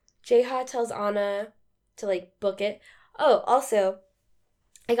 Jaeha tells Anna to, like, book it. Oh, also,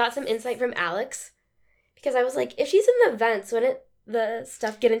 I got some insight from Alex. Because I was like, if she's in the vents, wouldn't the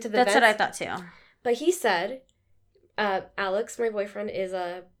stuff get into the vents? That's what I thought, too. But he said, Alex, my boyfriend, is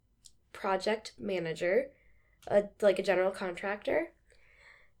a project manager, like a general contractor.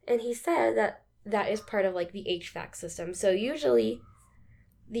 And he said that is part of, like, the HVAC system. So usually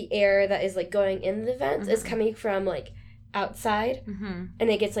the air that is, like, going in the vents is coming from, like, outside.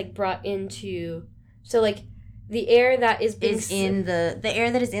 And it gets, like, brought into... So, like, the air that is being... The air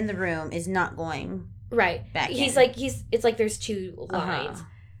that is in the room is not going... Right. Back he's in. like, it's like there's two lines.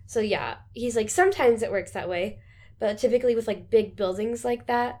 So, yeah. He's like, sometimes it works that way. But typically with, like, big buildings like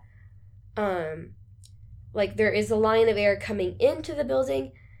that, like, there is a line of air coming into the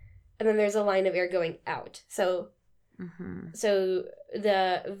building, and then there's a line of air going out. So, so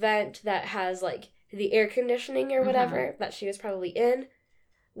the vent that has, like, the air conditioning or whatever that she was probably in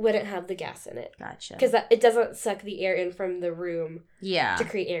wouldn't have the gas in it. Gotcha. Because it doesn't suck the air in from the room to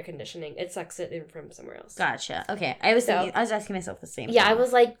create air conditioning. It sucks it in from somewhere else. Gotcha. Okay. I was asking myself the same thing. Yeah, I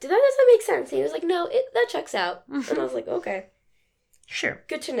was like, that doesn't make sense. And he was like, no, that checks out. And I was like, okay. Sure.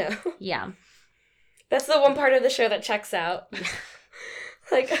 Good to know. Yeah. That's the one part of the show that checks out.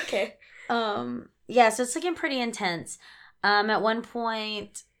 Like, okay. Yeah, so it's looking pretty intense. At one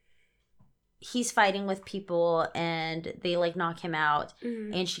point... he's fighting with people and they like knock him out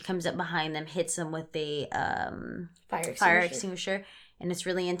and she comes up behind them, hits them with a fire extinguisher, and it's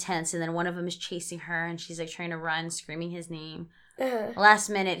really intense. And then one of them is chasing her and she's like trying to run, screaming his name. Last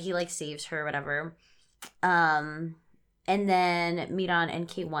minute he like saves her or whatever. And then Miran and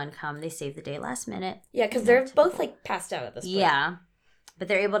K1 come. They save the day last minute. Yeah, because they're both like passed out at this point. Yeah, but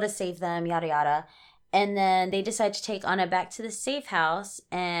they're able to save them, yada yada. And then they decide to take Anna back to the safe house,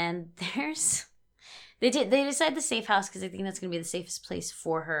 and they decide the safe house because they think that's going to be the safest place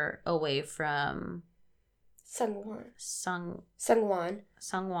for her away from Sungwon.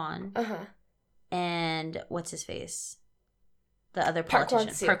 And what's his face? The other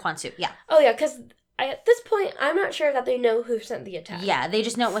politician, Park Hwan-soo. Yeah. Oh yeah, because at this point I'm not sure that they know who sent the attack. Yeah, they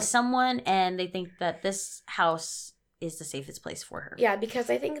just know it was someone, and they think that this house is the safest place for her. Yeah, because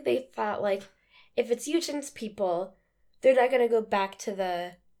I think they thought like, if it's Yujin's people, they're not going to go back to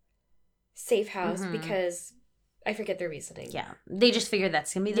the safe house because I forget their reasoning. Yeah. They just figured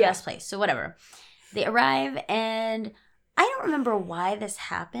that's going to be the best place. So whatever. They arrive and I don't remember why this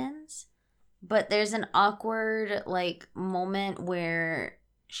happens, but there's an awkward like moment where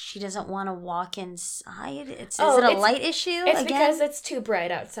she doesn't want to walk inside. Is it a light issue? It's because it's too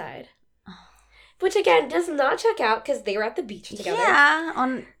bright outside. Which again does not check out because they were at the beach together. Yeah,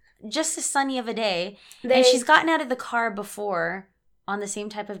 on just as sunny of a day. And she's gotten out of the car before on the same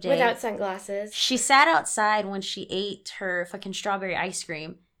type of day. Without sunglasses. She sat outside when she ate her fucking strawberry ice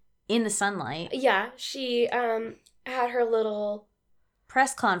cream in the sunlight. Yeah, she had her little...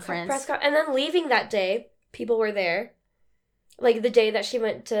 press conference. And then leaving that day, people were there. Like the day that she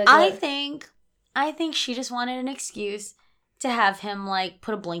went to... I think she just wanted an excuse to have him like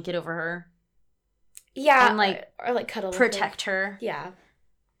put a blanket over her. Yeah. And like... or like cuddle protect her. Yeah.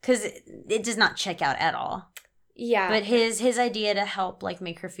 Because it does not check out at all. Yeah. But his idea to help, like,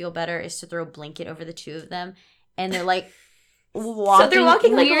 make her feel better is to throw a blanket over the two of them. And they're, like, walking, so they're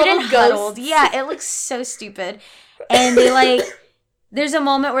walking like weird and huddled. Yeah, it looks so stupid. And they, like, there's a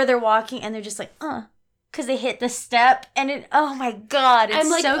moment where they're walking and they're just like, because they hit the step. And it, oh, my God, it's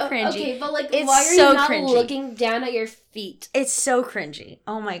like, so cringy. Okay, but, like, it's why are so you not cringy. looking down at your feet? It's so cringy.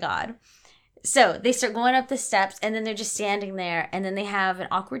 Oh, my God. So they start going up the steps, and then they're just standing there, and then they have an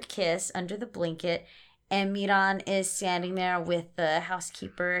awkward kiss under the blanket, and Miran is standing there with the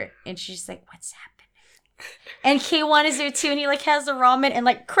housekeeper, and she's just like, what's happening? And K1 is there too, and he like has the ramen and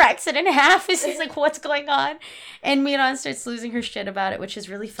like cracks it in half, and he's like, what's going on? And Miran starts losing her shit about it, which is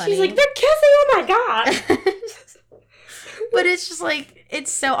really funny. She's like, they're kissing, oh my God. But it's just like,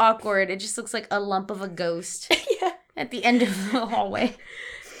 it's so awkward. It just looks like a lump of a ghost at the end of the hallway.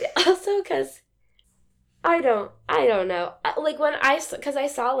 Also, because I don't know. Like, because I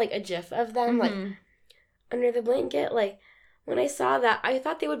saw, like, a gif of them, like, under the blanket. Like, when I saw that, I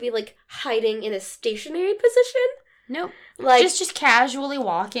thought they would be, like, hiding in a stationary position. Nope. Like, just casually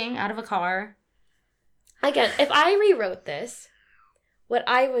walking out of a car. Again, if I rewrote this, what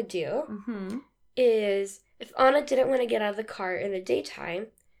I would do is, if Anna didn't want to get out of the car in the daytime,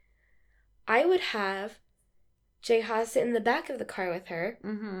 I would have Jaeha sit in the back of the car with her,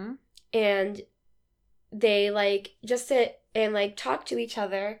 and they, like, just sit and, like, talk to each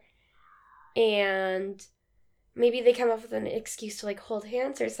other, and maybe they come up with an excuse to, like, hold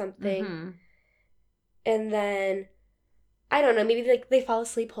hands or something, and then I don't know, maybe like they fall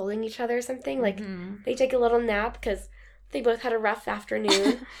asleep holding each other or something. Like they take a little nap because they both had a rough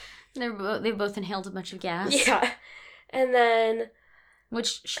afternoon. They both inhaled a bunch of gas. Yeah. And then...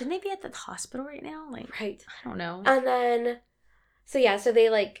 Which, shouldn't they be at the hospital right now? Like, right. I don't know. And then... So they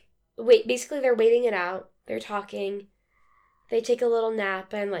like... Wait, basically they're waiting it out. They're talking. They take a little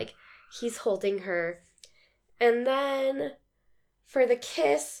nap and like he's holding her. And then for the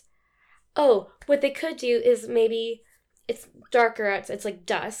kiss... Oh, what they could do is maybe... It's darker. It's like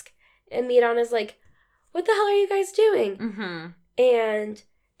dusk. And Miran is like, what the hell are you guys doing? Mm-hmm. And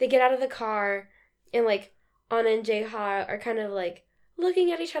they get out of the car, and, like, Anna and Jeha are kind of, like,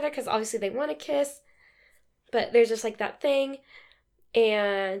 looking at each other, because obviously they want to kiss, but there's just, like, that thing,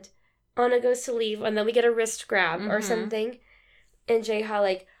 and Anna goes to leave, and then we get a wrist grab or something, and Jeha,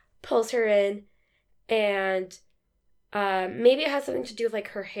 like, pulls her in, and maybe it has something to do with, like,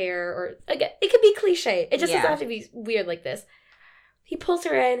 her hair, or, again, it could be cliche. It just doesn't have to be weird like this. He pulls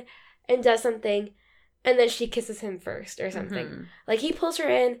her in and does something, and then she kisses him first or something. Like, he pulls her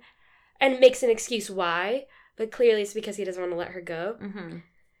in and makes an excuse why, but clearly it's because he doesn't want to let her go.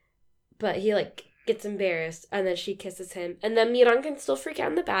 But he, like, gets embarrassed, and then she kisses him. And then Miran can still freak out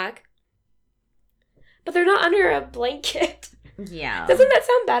in the back. But they're not under a blanket. Yeah. Doesn't that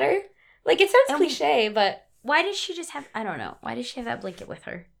sound better? Like, it sounds cliche, but... Why does she just have... I don't know. Why does she have that blanket with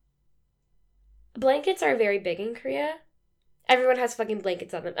her? Blankets are very big in Korea. Everyone has fucking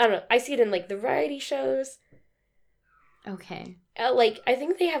blankets on them. I don't know. I see it in, like, the variety shows. Okay. Like, I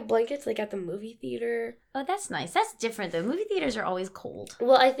think they have blankets, like, at the movie theater. Oh, that's nice. That's different, though. Movie theaters are always cold.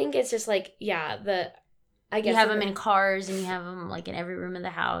 Well, I think it's just, like, I guess... You have them in cars, and you have them, like, in every room of the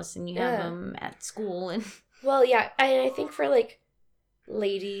house, and you have them at school, and... Well, yeah, I think for, like,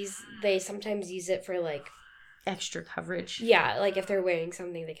 ladies, they sometimes use it for, like... Extra coverage. Yeah, like, if they're wearing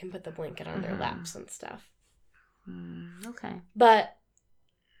something, they can put the blanket on their laps and stuff. Okay. But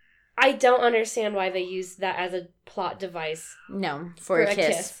I don't understand why they use that as a plot device. No, for a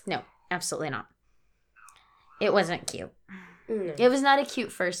kiss. No, absolutely not. It wasn't cute. No. It was not a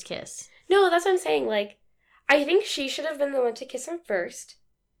cute first kiss. No, that's what I'm saying. Like, I think she should have been the one to kiss him first.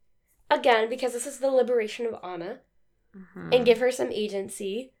 Again, because this is the liberation of Anna. And give her some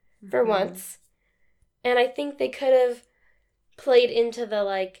agency for once. And I think they could have played into the,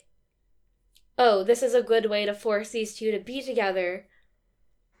 like, oh, this is a good way to force these two to be together.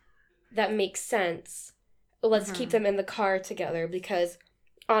 That makes sense. Let's keep them in the car together because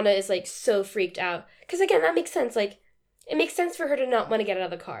Anna is, like, so freaked out. Because, again, that makes sense. Like, it makes sense for her to not want to get out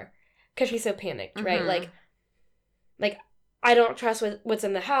of the car because she's so panicked, right? Like, I don't trust what's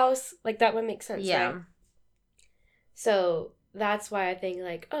in the house. Like, that would make sense, right? So that's why I think,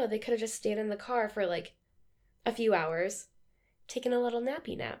 like, oh, they could have just stayed in the car for, like, a few hours, taken a little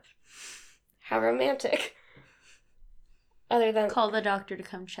nappy nap. How romantic. Other than... Call the doctor to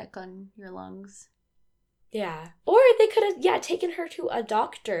come check on your lungs. Yeah. Or they could have, taken her to a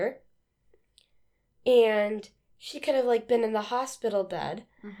doctor. And she could have, like, been in the hospital bed.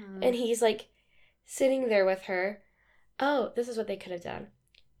 And he's, like, sitting there with her. Oh, this is what they could have done.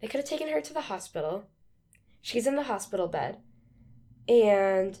 They could have taken her to the hospital. She's in the hospital bed.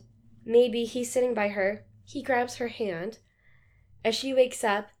 And maybe he's sitting by her. He grabs her hand. As she wakes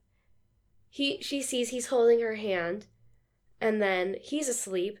up, she sees he's holding her hand. And then he's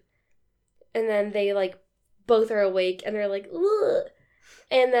asleep. And then they, like, both are awake. And they're like, ugh.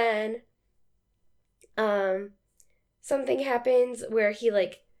 And then something happens where he,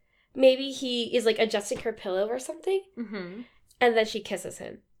 like, maybe he is, like, adjusting her pillow or something. And then she kisses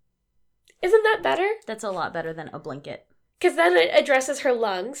him. Isn't that better? That's a lot better than a blanket. Because then it addresses her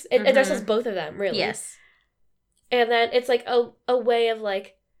lungs. It addresses both of them, really. Yes. And then it's, like, a way of,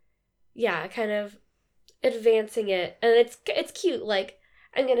 like, kind of advancing it. And it's cute. Like,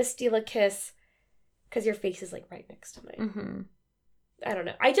 I'm going to steal a kiss because your face is, like, right next to mine. I don't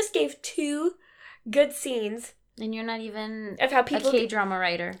know. I just gave 2 good scenes. And you're not even of how people a K-drama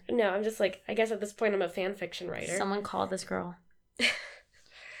writer. No, I'm just, like, I guess at this point I'm a fan fiction writer. Someone call this girl.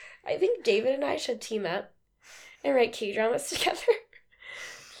 I think David and I should team up and write K-dramas together.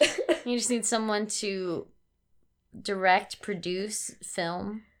 You just need someone to direct, produce,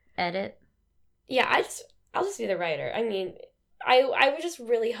 film, edit. Yeah, I'll just be the writer. I mean, I would just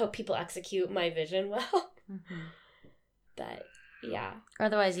really hope people execute my vision well. But, yeah.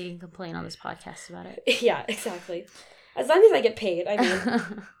 Otherwise, you can complain on this podcast about it. Yeah, exactly. As long as I get paid, I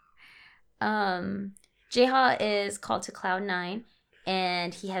mean. Jeha is called to Cloud 9,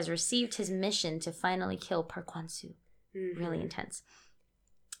 and he has received his mission to finally kill Park Hwan-soo. Really intense.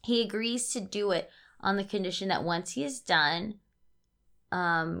 He agrees to do it on the condition that once he is done,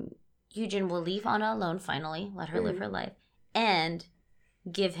 Yujin will leave Anna alone finally, let her live her life, and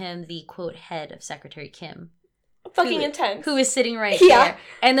give him the, quote, head of Secretary Kim. Fucking intense. Who is sitting right there.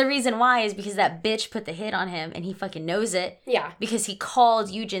 And the reason why is because that bitch put the hit on him and he fucking knows it. Yeah. Because he called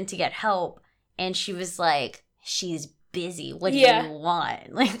Yujin to get help and she was like, she's busy. What do you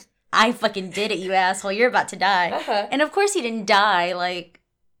want? Like, I fucking did it, you asshole. You're about to die. Uh-huh. And of course he didn't die. Like,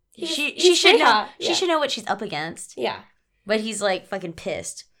 she should know. She should know what she's up against. Yeah. But he's like fucking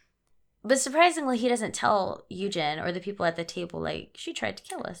pissed. But surprisingly, he doesn't tell Yujin or the people at the table, like, she tried to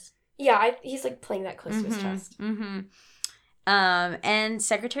kill us. Yeah, he's like playing that close to his chest. And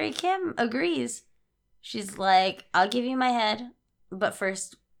Secretary Kim agrees. She's like, I'll give you my head, but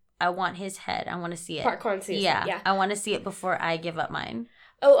first, I want his head. I want to see it. Park Kwon-soo. Yeah. I want to see it before I give up mine.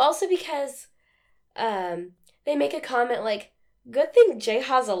 Oh, also because they make a comment like, good thing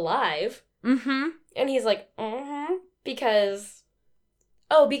Jaeha's alive. Mm-hmm. And he's like, because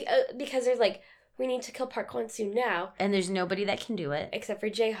there's like, we need to kill Park Kwon-soo now. And there's nobody that can do it. Except for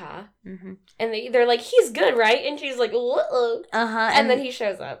Jaeha. Mm-hmm. And they're like, he's good, right? And she's like, uh-oh. Uh-huh. And then he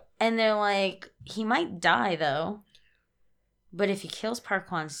shows up. And they're like, he might die, though. But if he kills Park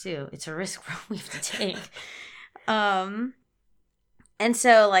Kwon-soo, it's a risk we have to take. And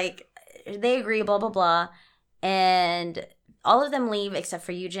so, like, they agree, blah, blah, blah. And all of them leave except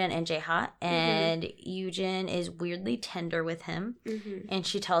for Yujin and Jaeha. And Yujin is weirdly tender with him. Mm-hmm. And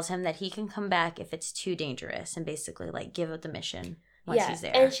she tells him that he can come back if it's too dangerous. And basically, like, give up the mission once he's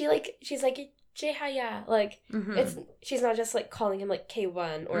there. And she's like, Jaeha, yeah. Like, she's not just, like, calling him, like,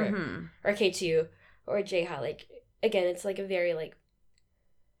 K1 or K2 or Jaeha. Like, again, it's, like, a very, like,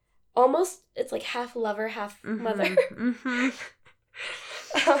 almost, it's, like, half lover, half mother.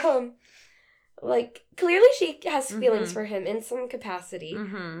 Like, clearly she has feelings for him in some capacity.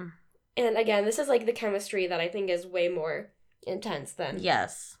 Mm-hmm. And again, this is, like, the chemistry that I think is way more intense than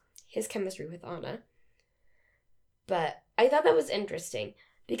his chemistry with Anna. But I thought that was interesting.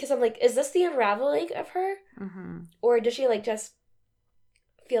 Because I'm like, is this the unraveling of her? Mm-hmm. Or does she, like, just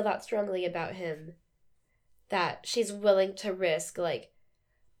feel that strongly about him that she's willing to risk, like,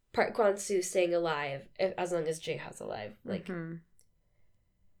 Park Kwon-soo staying alive as long as Jaeha's alive? Like...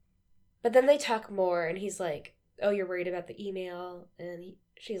 But then they talk more, and he's like, oh, you're worried about the email? And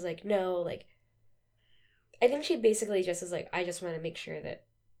she's like, no, like, I think she basically just is like, I just want to make sure that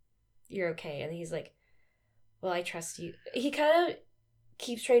you're okay. And he's like, well, I trust you. He kind of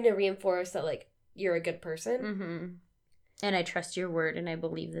keeps trying to reinforce that, like, you're a good person. Mm-hmm. And I trust your word, and I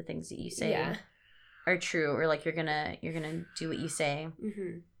believe the things that you say are true, or, like, you're gonna do what you say.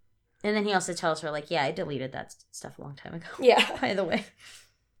 Mm-hmm. And then he also tells her, like, yeah, I deleted that stuff a long time ago. Yeah. By the way.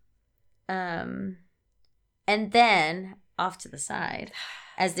 And then off to the side,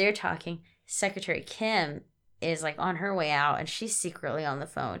 as they're talking, Secretary Kim is like on her way out and she's secretly on the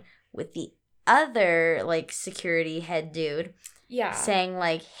phone with the other like security head dude. Yeah. Saying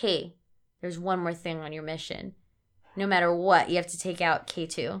like, hey, there's one more thing on your mission. No matter what, you have to take out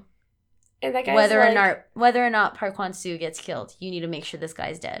K2. And that guy's whether or not Park Kwon-soo gets killed, you need to make sure this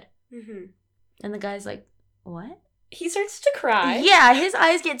guy's dead. Mm-hmm. And the guy's like, what? He starts to cry. Yeah, his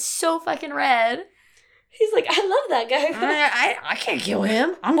eyes get so fucking red. He's like, I love that guy. I can't kill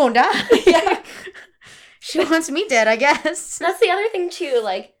him. I'm gonna die. Yeah. She wants me dead, I guess. That's the other thing, too.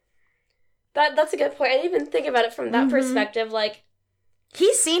 Like, that's a good point. I didn't even think about it from that perspective. Like,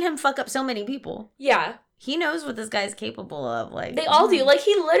 he's seen him fuck up so many people. Yeah. He knows what this guy's capable of. Like, they all do. Like,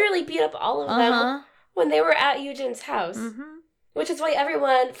 he literally beat up all of them when they were at Yujin's house. Mm-hmm. Which is why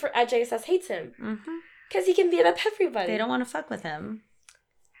everyone at JSS hates him. Mm-hmm. Because he can beat up everybody. They don't want to fuck with him.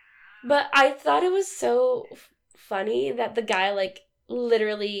 But I thought it was so funny that the guy, like,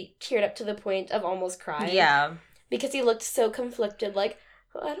 literally teared up to the point of almost crying. Yeah. Because he looked so conflicted, like,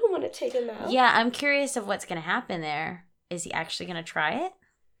 oh, I don't want to take him out. Yeah, I'm curious of what's going to happen there. Is he actually going to try it?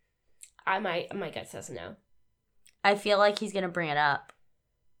 My gut says no. I feel like he's going to bring it up.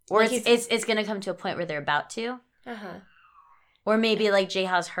 Or like it's going to come to a point where they're about to. Uh-huh. Or maybe, like,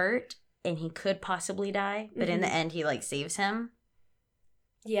 Jaeha's hurt. And he could possibly die, but in the end, he, like, saves him.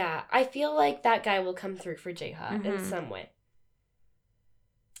 Yeah, I feel like that guy will come through for Jaeha in some way.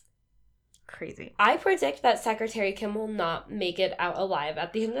 Crazy. I predict that Secretary Kim will not make it out alive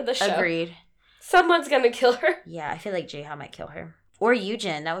at the end of the show. Agreed. Someone's gonna kill her. Yeah, I feel like Jaeha might kill her. Or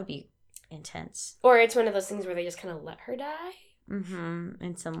Yujin, that would be intense. Or it's one of those things where they just kind of let her die. Mm-hmm.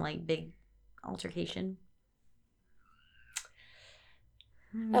 In some, like, big altercation.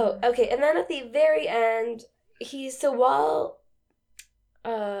 Oh, okay. And then at the very end, while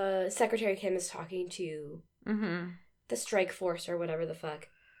Secretary Kim is talking to the strike force or whatever the fuck,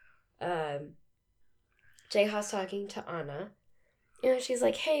 Jaeha's talking to Anna. And she's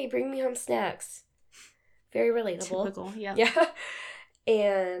like, hey, bring me home snacks. Very relatable. Typical, yeah. Yeah.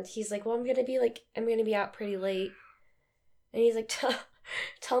 And he's like, well, I'm going to be out pretty late. And he's like,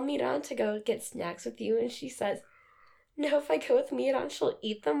 tell Miran to go get snacks with you. And she says, no, if I go with Miran, she'll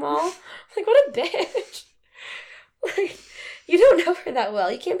eat them all. Like, what a bitch. Like, you don't know her that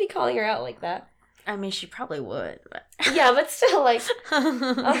well. You can't be calling her out like that. I mean, she probably would. But... yeah, but still, like,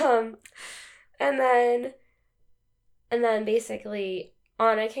 and then basically,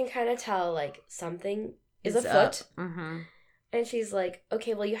 Anna can kind of tell, like, something is afoot. Mm-hmm. And she's like,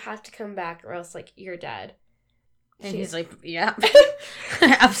 okay, well, you have to come back or else, like, you're dead. And he's like, yeah,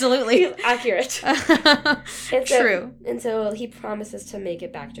 absolutely. He's accurate. True. And so he promises to make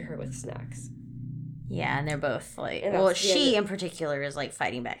it back to her with snacks. Yeah, and they're both like, well, she in particular is like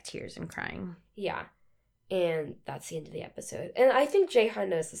fighting back tears and crying. Yeah. And that's the end of the episode. And I think Jaeha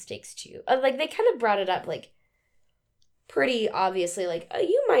knows the stakes too. Like, they kind of brought it up, like, pretty obviously, like,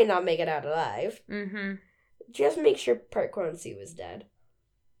 you might not make it out alive. Mm-hmm. Just make sure Park Kwon-soo is dead.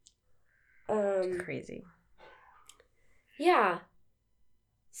 Crazy. Yeah.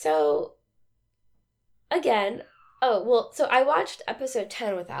 So, again, so I watched episode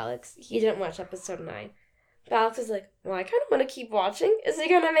 10 with Alex. He didn't watch episode 9. But Alex was like, well, I kind of want to keep watching. Is he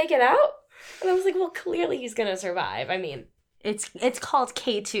going to make it out? And I was like, well, clearly he's going to survive. I mean... It's called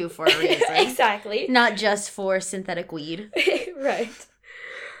K2 for a reason. Exactly. Not just for synthetic weed. Right.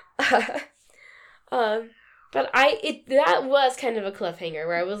 But that was kind of a cliffhanger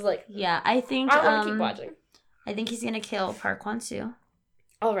where I was like... Yeah, I think... I want to keep watching. I think he's going to kill Park Kwon-soo.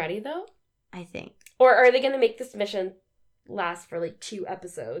 Already, though? I think. Or are they going to make this mission last for, like, 2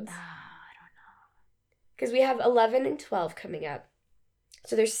 episodes? I don't know. Because we have 11 and 12 coming up.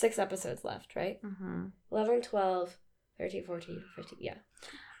 So there's 6 episodes left, right? Mm-hmm. 11, 12, 13, 14, 15, yeah.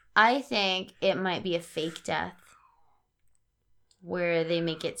 I think it might be a fake death where they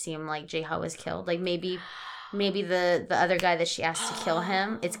make it seem like Jaeha was killed. Like, maybe the other guy that she asked to kill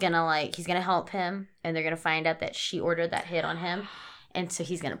him, it's gonna, like, he's gonna help him, and they're gonna find out that she ordered that hit on him. And so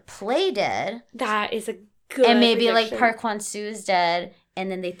he's going to play dead. That is a good And maybe, prediction. like, Park Kwon-soo is dead. And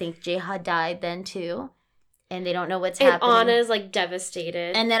then they think Jaeha died then, too. And they don't know what's happening. And Anna's, like,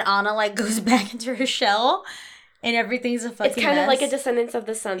 devastated. And then Anna, like, goes back into her shell. And everything's a fucking It's kind mess. of like a Descendants of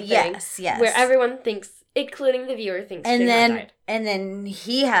the Sun thing. Yes. Where everyone thinks, including the viewer, thinks and Jaeha died. And then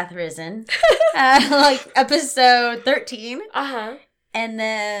he hath risen. Like, episode 13. Uh-huh. And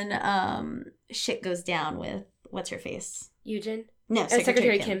then shit goes down with, what's her face? Yujin? No,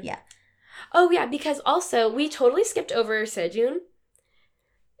 Secretary Kim. Yeah. Oh, yeah, because also, we totally skipped over Sejun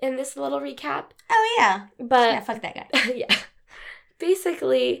in this little recap. Oh, yeah. But... yeah, fuck that guy. Yeah.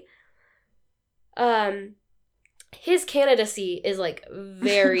 Basically, his candidacy is, like,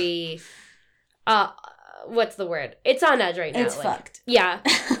 very... what's the word? It's on edge right now. It's like, fucked. Yeah.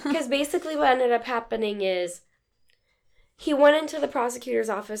 Because basically what ended up happening is he went into the prosecutor's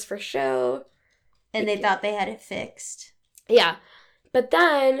office for show. And they thought they had it fixed. Yeah. But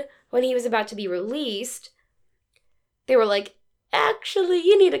then, when he was about to be released, they were like, actually,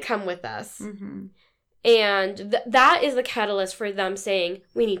 you need to come with us. Mm-hmm. And that is the catalyst for them saying,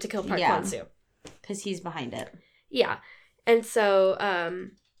 we need to kill Park Kwon-soo. Because he's behind it. Yeah. And so,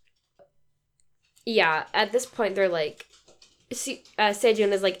 yeah, at this point, they're like,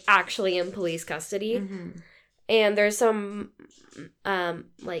 Sejun is, like, actually in police custody. Mm-hmm. And there's some,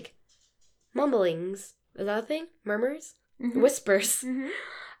 like, mumblings. Is that a thing? Murmurs? Mm-hmm. Whispers. Mm-hmm.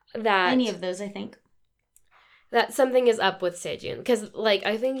 That any of those, I think. That something is up with Sejun. Because, like,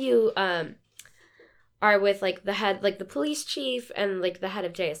 I think you are with, like, the head, like, the police chief and, like, the head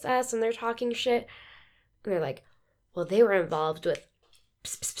of JSS, and they're talking shit. And they're like, well, they were involved with...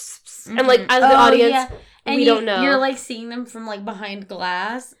 Pss, pss, pss, pss. Mm-hmm. And, like, as the audience, and we don't know. You're, like, seeing them from, like, behind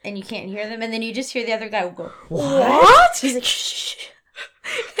glass, and you can't hear them, and then you just hear the other guy go, what? He's like, shh.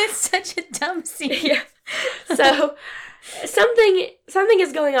 It's such a dumb scene. Yeah. So, something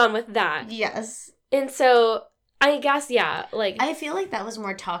is going on with that. Yes. And so, I guess, yeah, like... I feel like that was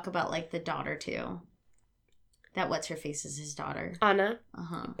more talk about, like, the daughter, too. That what's-her-face is his daughter. Anna?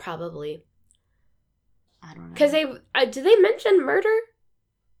 Uh-huh. Probably. I don't know. Because did they mention murder?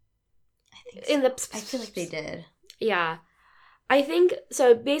 I think so. I feel like they did. Yeah. I think,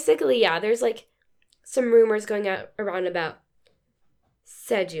 so basically, yeah, there's, like, some rumors going around about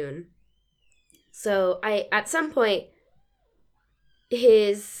Sejun. So, at some point,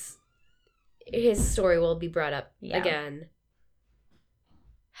 his story will be brought up again.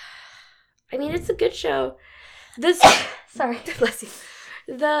 I mean, it's a good show. Sorry, bless you.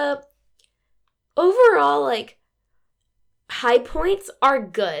 The overall, like, high points are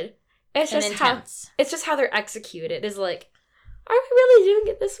good. It's just how they're executed is like, are we really doing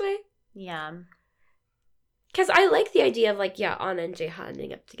it this way? Yeah. Because I like the idea of, like, yeah, Anna and Jaeha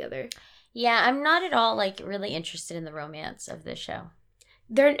ending up together. Yeah, I'm not at all, like, really interested in the romance of this show.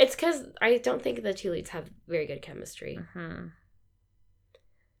 It's because I don't think the two leads have very good chemistry. Mm-hmm.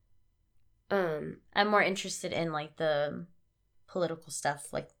 I'm more interested in, like, the political stuff,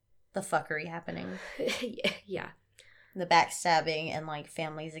 like the fuckery happening. Yeah. The backstabbing and, like,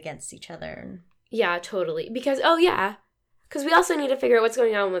 families against each other. Yeah, totally. Because, because we also need to figure out what's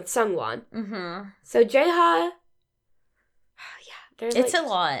going on with Sungwon. Mm-hmm. So Jaeha, it's a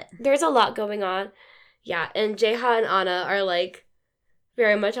lot. There's a lot going on. Yeah, and Jaeha and Anna are, like,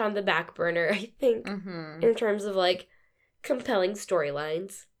 very much on the back burner, I think, in terms of, like, compelling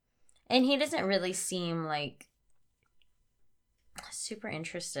storylines. And he doesn't really seem, like, super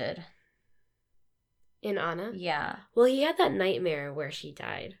interested. In Anna? Yeah. Well, he had that nightmare where she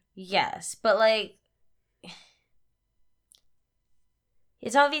died. Yes, but, like,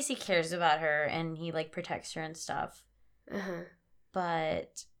 it's obvious he cares about her and he, like, protects her and stuff. Uh-huh.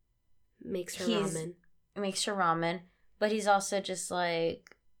 But makes her ramen. But he's also just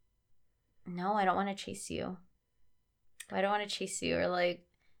like, no, I don't want to chase you. I don't want to chase you. Or, like,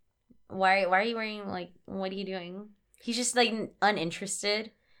 why are you wearing, like, what are you doing? He's just, like,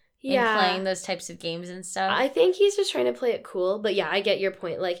 uninterested in playing those types of games and stuff. I think he's just trying to play it cool. But yeah, I get your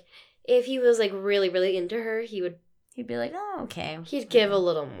point. Like, if he was, like, really, really into her, he'd be like, oh, okay. He'd give a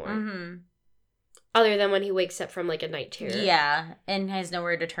little more. Mm-hmm. Other than when he wakes up from, like, a night terror. Yeah, and has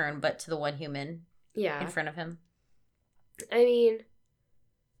nowhere to turn but to the one human in front of him. I mean,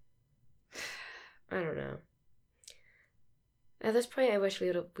 I don't know. At this point, I wish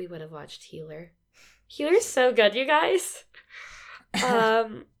we would have watched Healer. Healer's so good, you guys.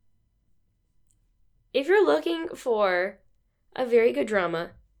 If you're looking for a very good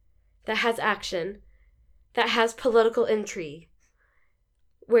drama that has action, that has political intrigue,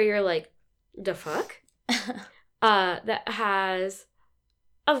 where you're like, the fuck? That has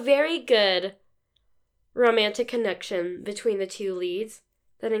a very good romantic connection between the two leads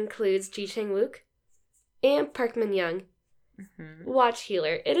that includes Ji Chang-wook and Park Min-young. Mm-hmm. Watch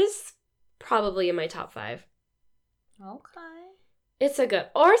Healer. It is probably in my top 5. Okay. It's a good...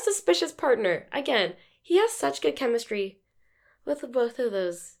 Or Suspicious Partner. Again, he has such good chemistry with both of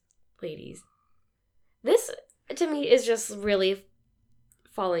those ladies. This, to me, is just really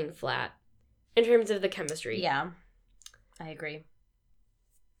falling flat in terms of the chemistry. Yeah, I agree.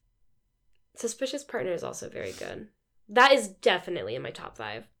 Suspicious Partner is also very good. That is definitely in my top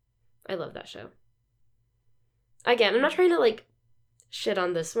 5. I love that show. Again, I'm not trying to, like, shit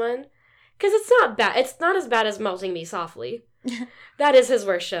on this one, because it's not bad. It's not as bad as Melting Me Softly. That is his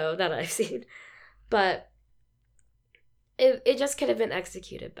worst show that I've seen. But it just could have been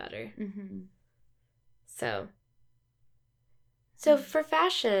executed better. Mm-hmm. So for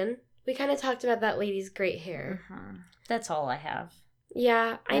fashion, we kind of talked about that lady's great hair. Mm-hmm. That's all I have.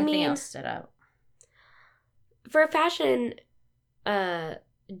 Yeah, Nothing else stood out. For fashion,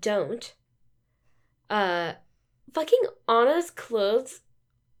 don't. Fucking Anna's clothes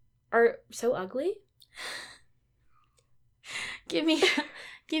are so ugly. Give me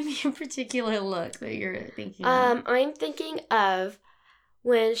a particular look that you're thinking of. I'm thinking of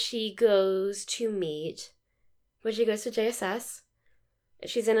when she goes to JSS.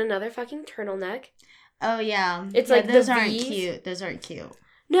 She's in another fucking turtleneck. Oh, yeah. It's like those aren't cute. Those aren't cute.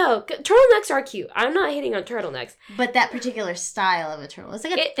 No, turtlenecks are cute. I'm not hating on turtlenecks. But that particular style of a turtle. It's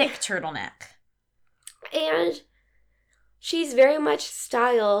like a thick turtleneck. And she's very much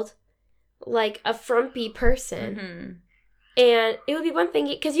styled like a frumpy person. Mm-hmm. And it would be one thing,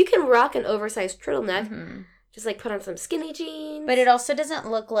 because you can rock an oversized turtleneck, mm-hmm. just like put on some skinny jeans. But it also doesn't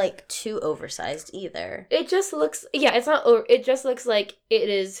look like too oversized either. It just looks, it's not, it just looks like it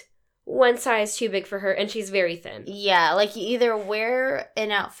is one size too big for her, and she's very thin. Yeah, like you either wear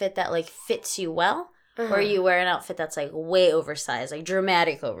an outfit that like fits you well, or you wear an outfit that's like way oversized, like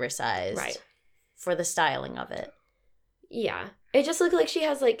dramatic oversized. Right. For the styling of it. Yeah. It just looked like she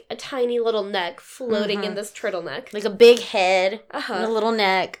has like a tiny little neck floating in this turtleneck. Like a big head and a little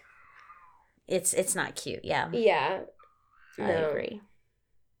neck. It's not cute, yeah. Yeah. I agree.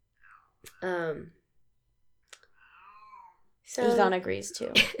 So Egon agrees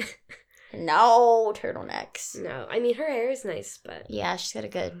too. No turtlenecks. No, I mean her hair is nice, but yeah, she's got a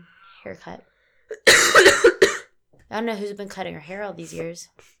good haircut. I don't know who's been cutting her hair all these years.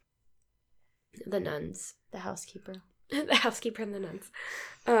 The nuns, the housekeeper, the housekeeper and the nuns.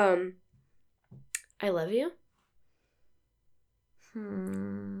 I love you.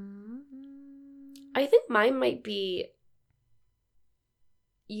 I think mine might be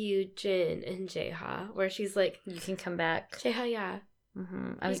Yoojin and Jaeha, where she's like, "You can come back." Jaeha, yeah.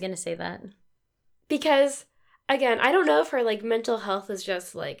 I was gonna say that because again, I don't know if her, like, mental health is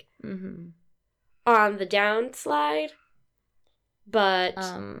just, like, on the downslide, but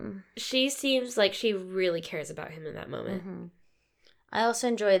she seems like she really cares about him in that moment. I also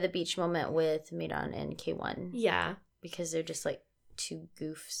enjoy the beach moment with Miran and K1. Yeah. Because they're just, like, two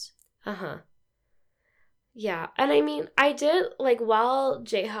goofs. Yeah, and I mean, I did, like, while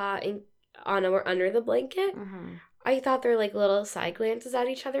Jaeha and Anna were under the blanket, I thought their, like, little side glances at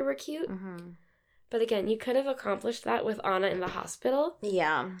each other were cute. But again, you could have accomplished that with Anna in the hospital.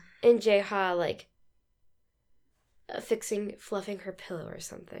 Yeah. And Jaeha, like, fluffing her pillow or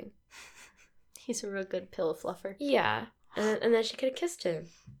something. He's a real good pillow fluffer. Yeah. And then she could have kissed him.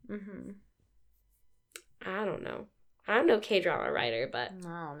 I don't know. I'm no K-drama writer, but...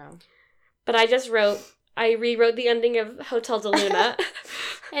 I don't know. But I rewrote the ending of Hotel de Luna.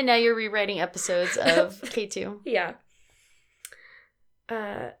 And now you're rewriting episodes of K2. Yeah.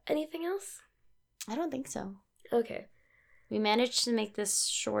 Anything else? I don't think so. Okay. We managed to make this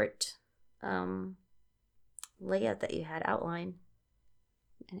short layout that you had outlined.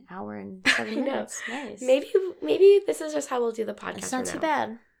 An hour and 7 minutes. Nice. Maybe this is just how we'll do the podcast. It's not too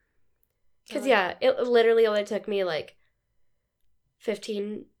bad. Because, it literally only took me, like,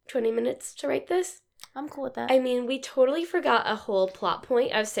 15, 20 minutes to write this. I'm cool with that. I mean, we totally forgot a whole plot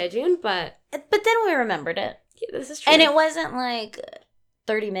point of Sejun, but then we remembered it. Yeah, this is true. And it wasn't, like,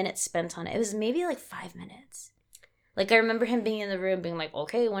 30 minutes spent on it. It was maybe, like, 5 minutes. Like, I remember him being in the room being like,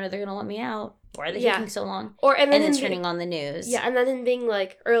 okay, when are they going to let me out? Why are they taking so long? And then turning on the news. Yeah, and then him being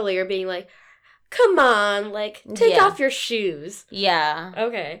like, earlier being like, come on, like, take off your shoes. Yeah.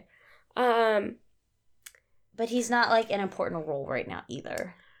 Okay. But he's not, like, an important role right now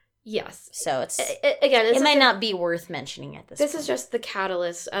either. Yes. So it's... it might not be worth mentioning at this point. This is just the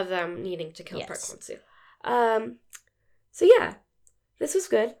catalyst of them needing to kill Park Kwon-soo. So yeah, this was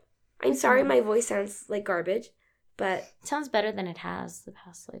good. I'm sorry my voice sounds like garbage. But it sounds better than it has the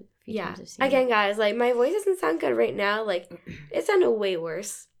past, like, few times I've seen Again, guys, like, my voice doesn't sound good right now. Like, it sounded way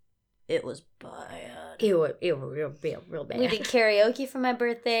worse. It was bad. It was real bad. We did karaoke for my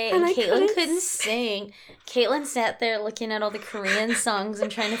birthday, and Caitlin couldn't sing. Caitlin sat there looking at all the Korean songs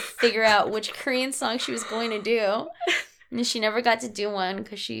and trying to figure out which Korean song she was going to do. And she never got to do one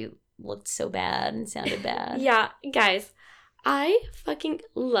because she looked so bad and sounded bad. Yeah, guys, I fucking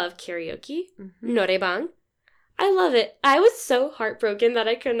love karaoke. Noraebang. I love it. I was so heartbroken that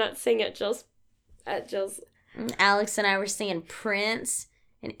I could not sing at Jill's. Alex and I were singing Prince,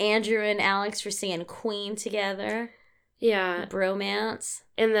 and Andrew and Alex were singing Queen together. Yeah. Bromance.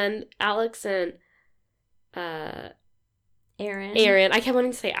 And then Alex and Aaron. I kept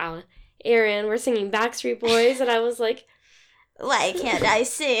wanting to say Alan. Aaron were singing Backstreet Boys, and I was like, why can't I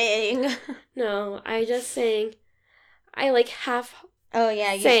sing? No, I just sang. I like half. Oh,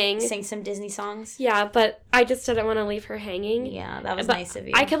 yeah, you sang some Disney songs? Yeah, but I just didn't want to leave her hanging. Yeah, that was nice of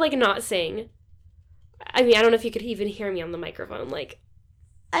you. I could, like, not sing. I mean, I don't know if you could even hear me on the microphone, like...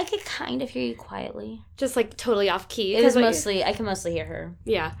 I could kind of hear you quietly. Just, like, totally off key. It was mostly... I can mostly hear her.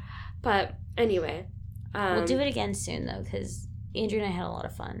 Yeah, but anyway. We'll do it again soon, though, because Andrew and I had a lot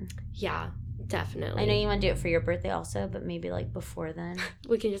of fun. Yeah, definitely. I know you want to do it for your birthday also, but maybe, like, before then.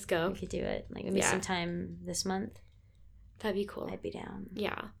 We can just go. We could do it. Like, maybe sometime this month. That'd be cool. I'd be down.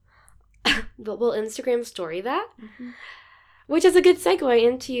 Yeah. But we'll Instagram story that. Which is a good segue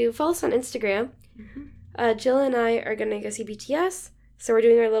into follow us on Instagram. Jill and I are going to go see BTS. So we're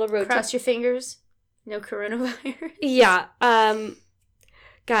doing our little road trip. Cross your fingers. No coronavirus. Yeah.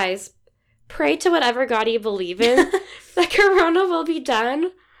 Guys, pray to whatever God you believe in that corona will be done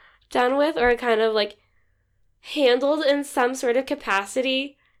with, or kind of like handled in some sort of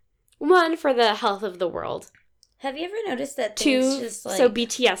capacity. One, for the health of the world. Have you ever noticed that things just like... so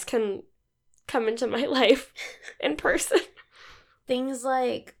BTS can come into my life in person. Things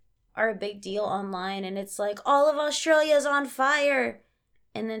like are a big deal online, and it's like, all of Australia's on fire.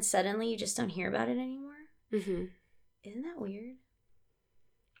 And then suddenly you just don't hear about it anymore. Isn't that weird?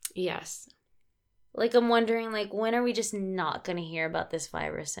 Yes. Like, I'm wondering, like, when are we just not going to hear about this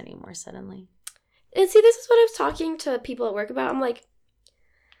virus anymore suddenly? And see, this is what I was talking to people at work about. I'm like,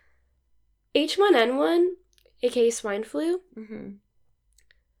 H1N1... aka swine flu.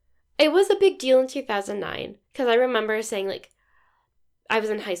 It was a big deal in 2009 because I remember saying, like, I was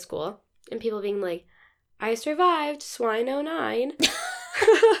in high school and people being like, I survived swine 09.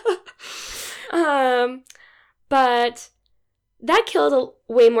 But that killed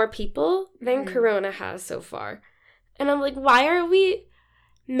way more people than corona has so far. And I'm like, why are we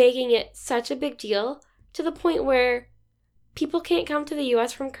making it such a big deal to the point where people can't come to the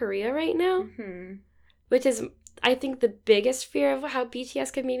U.S. from Korea right now? Which is, I think, the biggest fear of how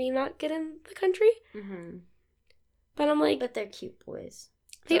BTS could maybe not get in the country. But I'm like... But they're cute boys.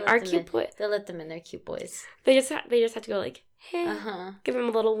 They are cute boys. They'll let them in. They're cute boys. They just have to go like, hey. Give them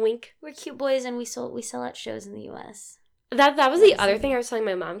a little wink. We're cute boys and we sell out shows in the U.S. That was the other thing I was telling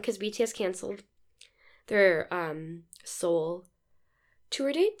my mom, because BTS canceled their Seoul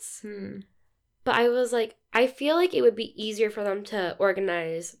tour dates. But I was like, I feel like it would be easier for them to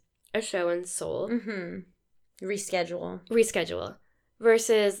organize a show in Seoul. Reschedule.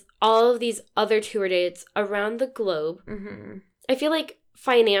 Versus all of these other tour dates around the globe. I feel like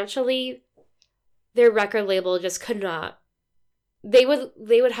financially, their record label just could not. They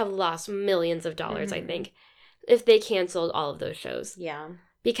would have lost millions of dollars, I think, if they canceled all of those shows. Yeah.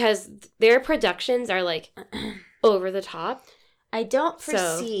 Because their productions are, like, over the top. I don't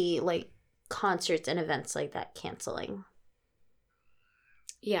foresee, like, concerts and events like that canceling.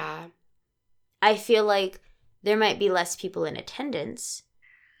 Yeah. I feel like there might be less people in attendance.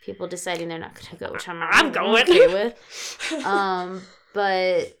 People deciding they're not going to go, which I'm going okay with.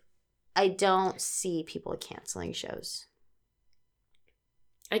 But I don't see people canceling shows.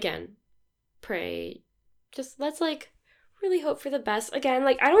 Again, pray. Just let's, like, really hope for the best. Again,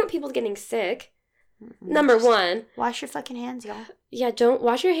 like, I don't want people getting sick. Number one. Wash your fucking hands, y'all. Yeah, don't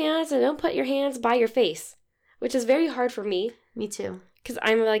wash your hands and don't put your hands by your face, which is very hard for me. Me too. Because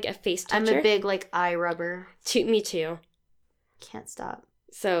I'm, like, a face toucher. I'm a big, like, eye rubber. Me too. Can't stop.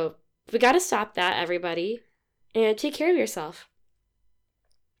 So, we gotta stop that, everybody. And take care of yourself.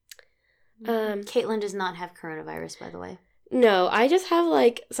 Caitlin does not have coronavirus, by the way. No, I just have,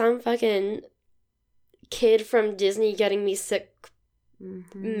 like, some fucking kid from Disney getting me sick,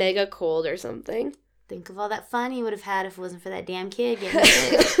 mega cold or something. Think of all that fun you would have had if it wasn't for that damn kid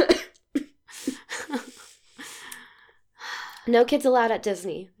getting sick. No kids allowed at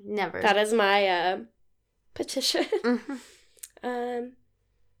Disney. Never. That is my petition. I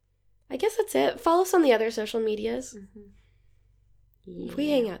guess that's it. Follow us on the other social medias. Yeah. We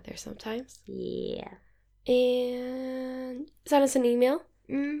hang out there sometimes. Yeah. And send us an email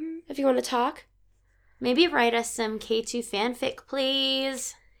if you want to talk. Maybe write us some K2 fanfic,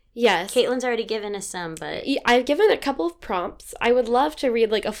 please. Yes. Caitlin's already given us some, but... I've given a couple of prompts. I would love to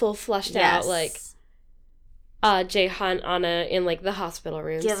read, like, a full fleshed out, like, Jaehan, Anna in, like, the hospital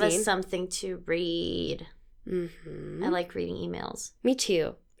room Give scene. us something to read. I like reading emails. Me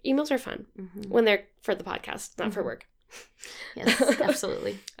too. Emails are fun when they're for the podcast, not for work. Yes,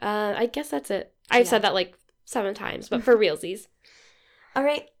 absolutely. I guess that's it. I've said that, like, 7 times, but for realsies. All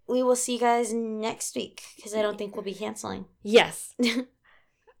right. We will see you guys next week, because I don't think we'll be canceling. Yes.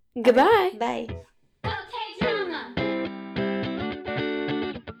 Goodbye. Right. Bye.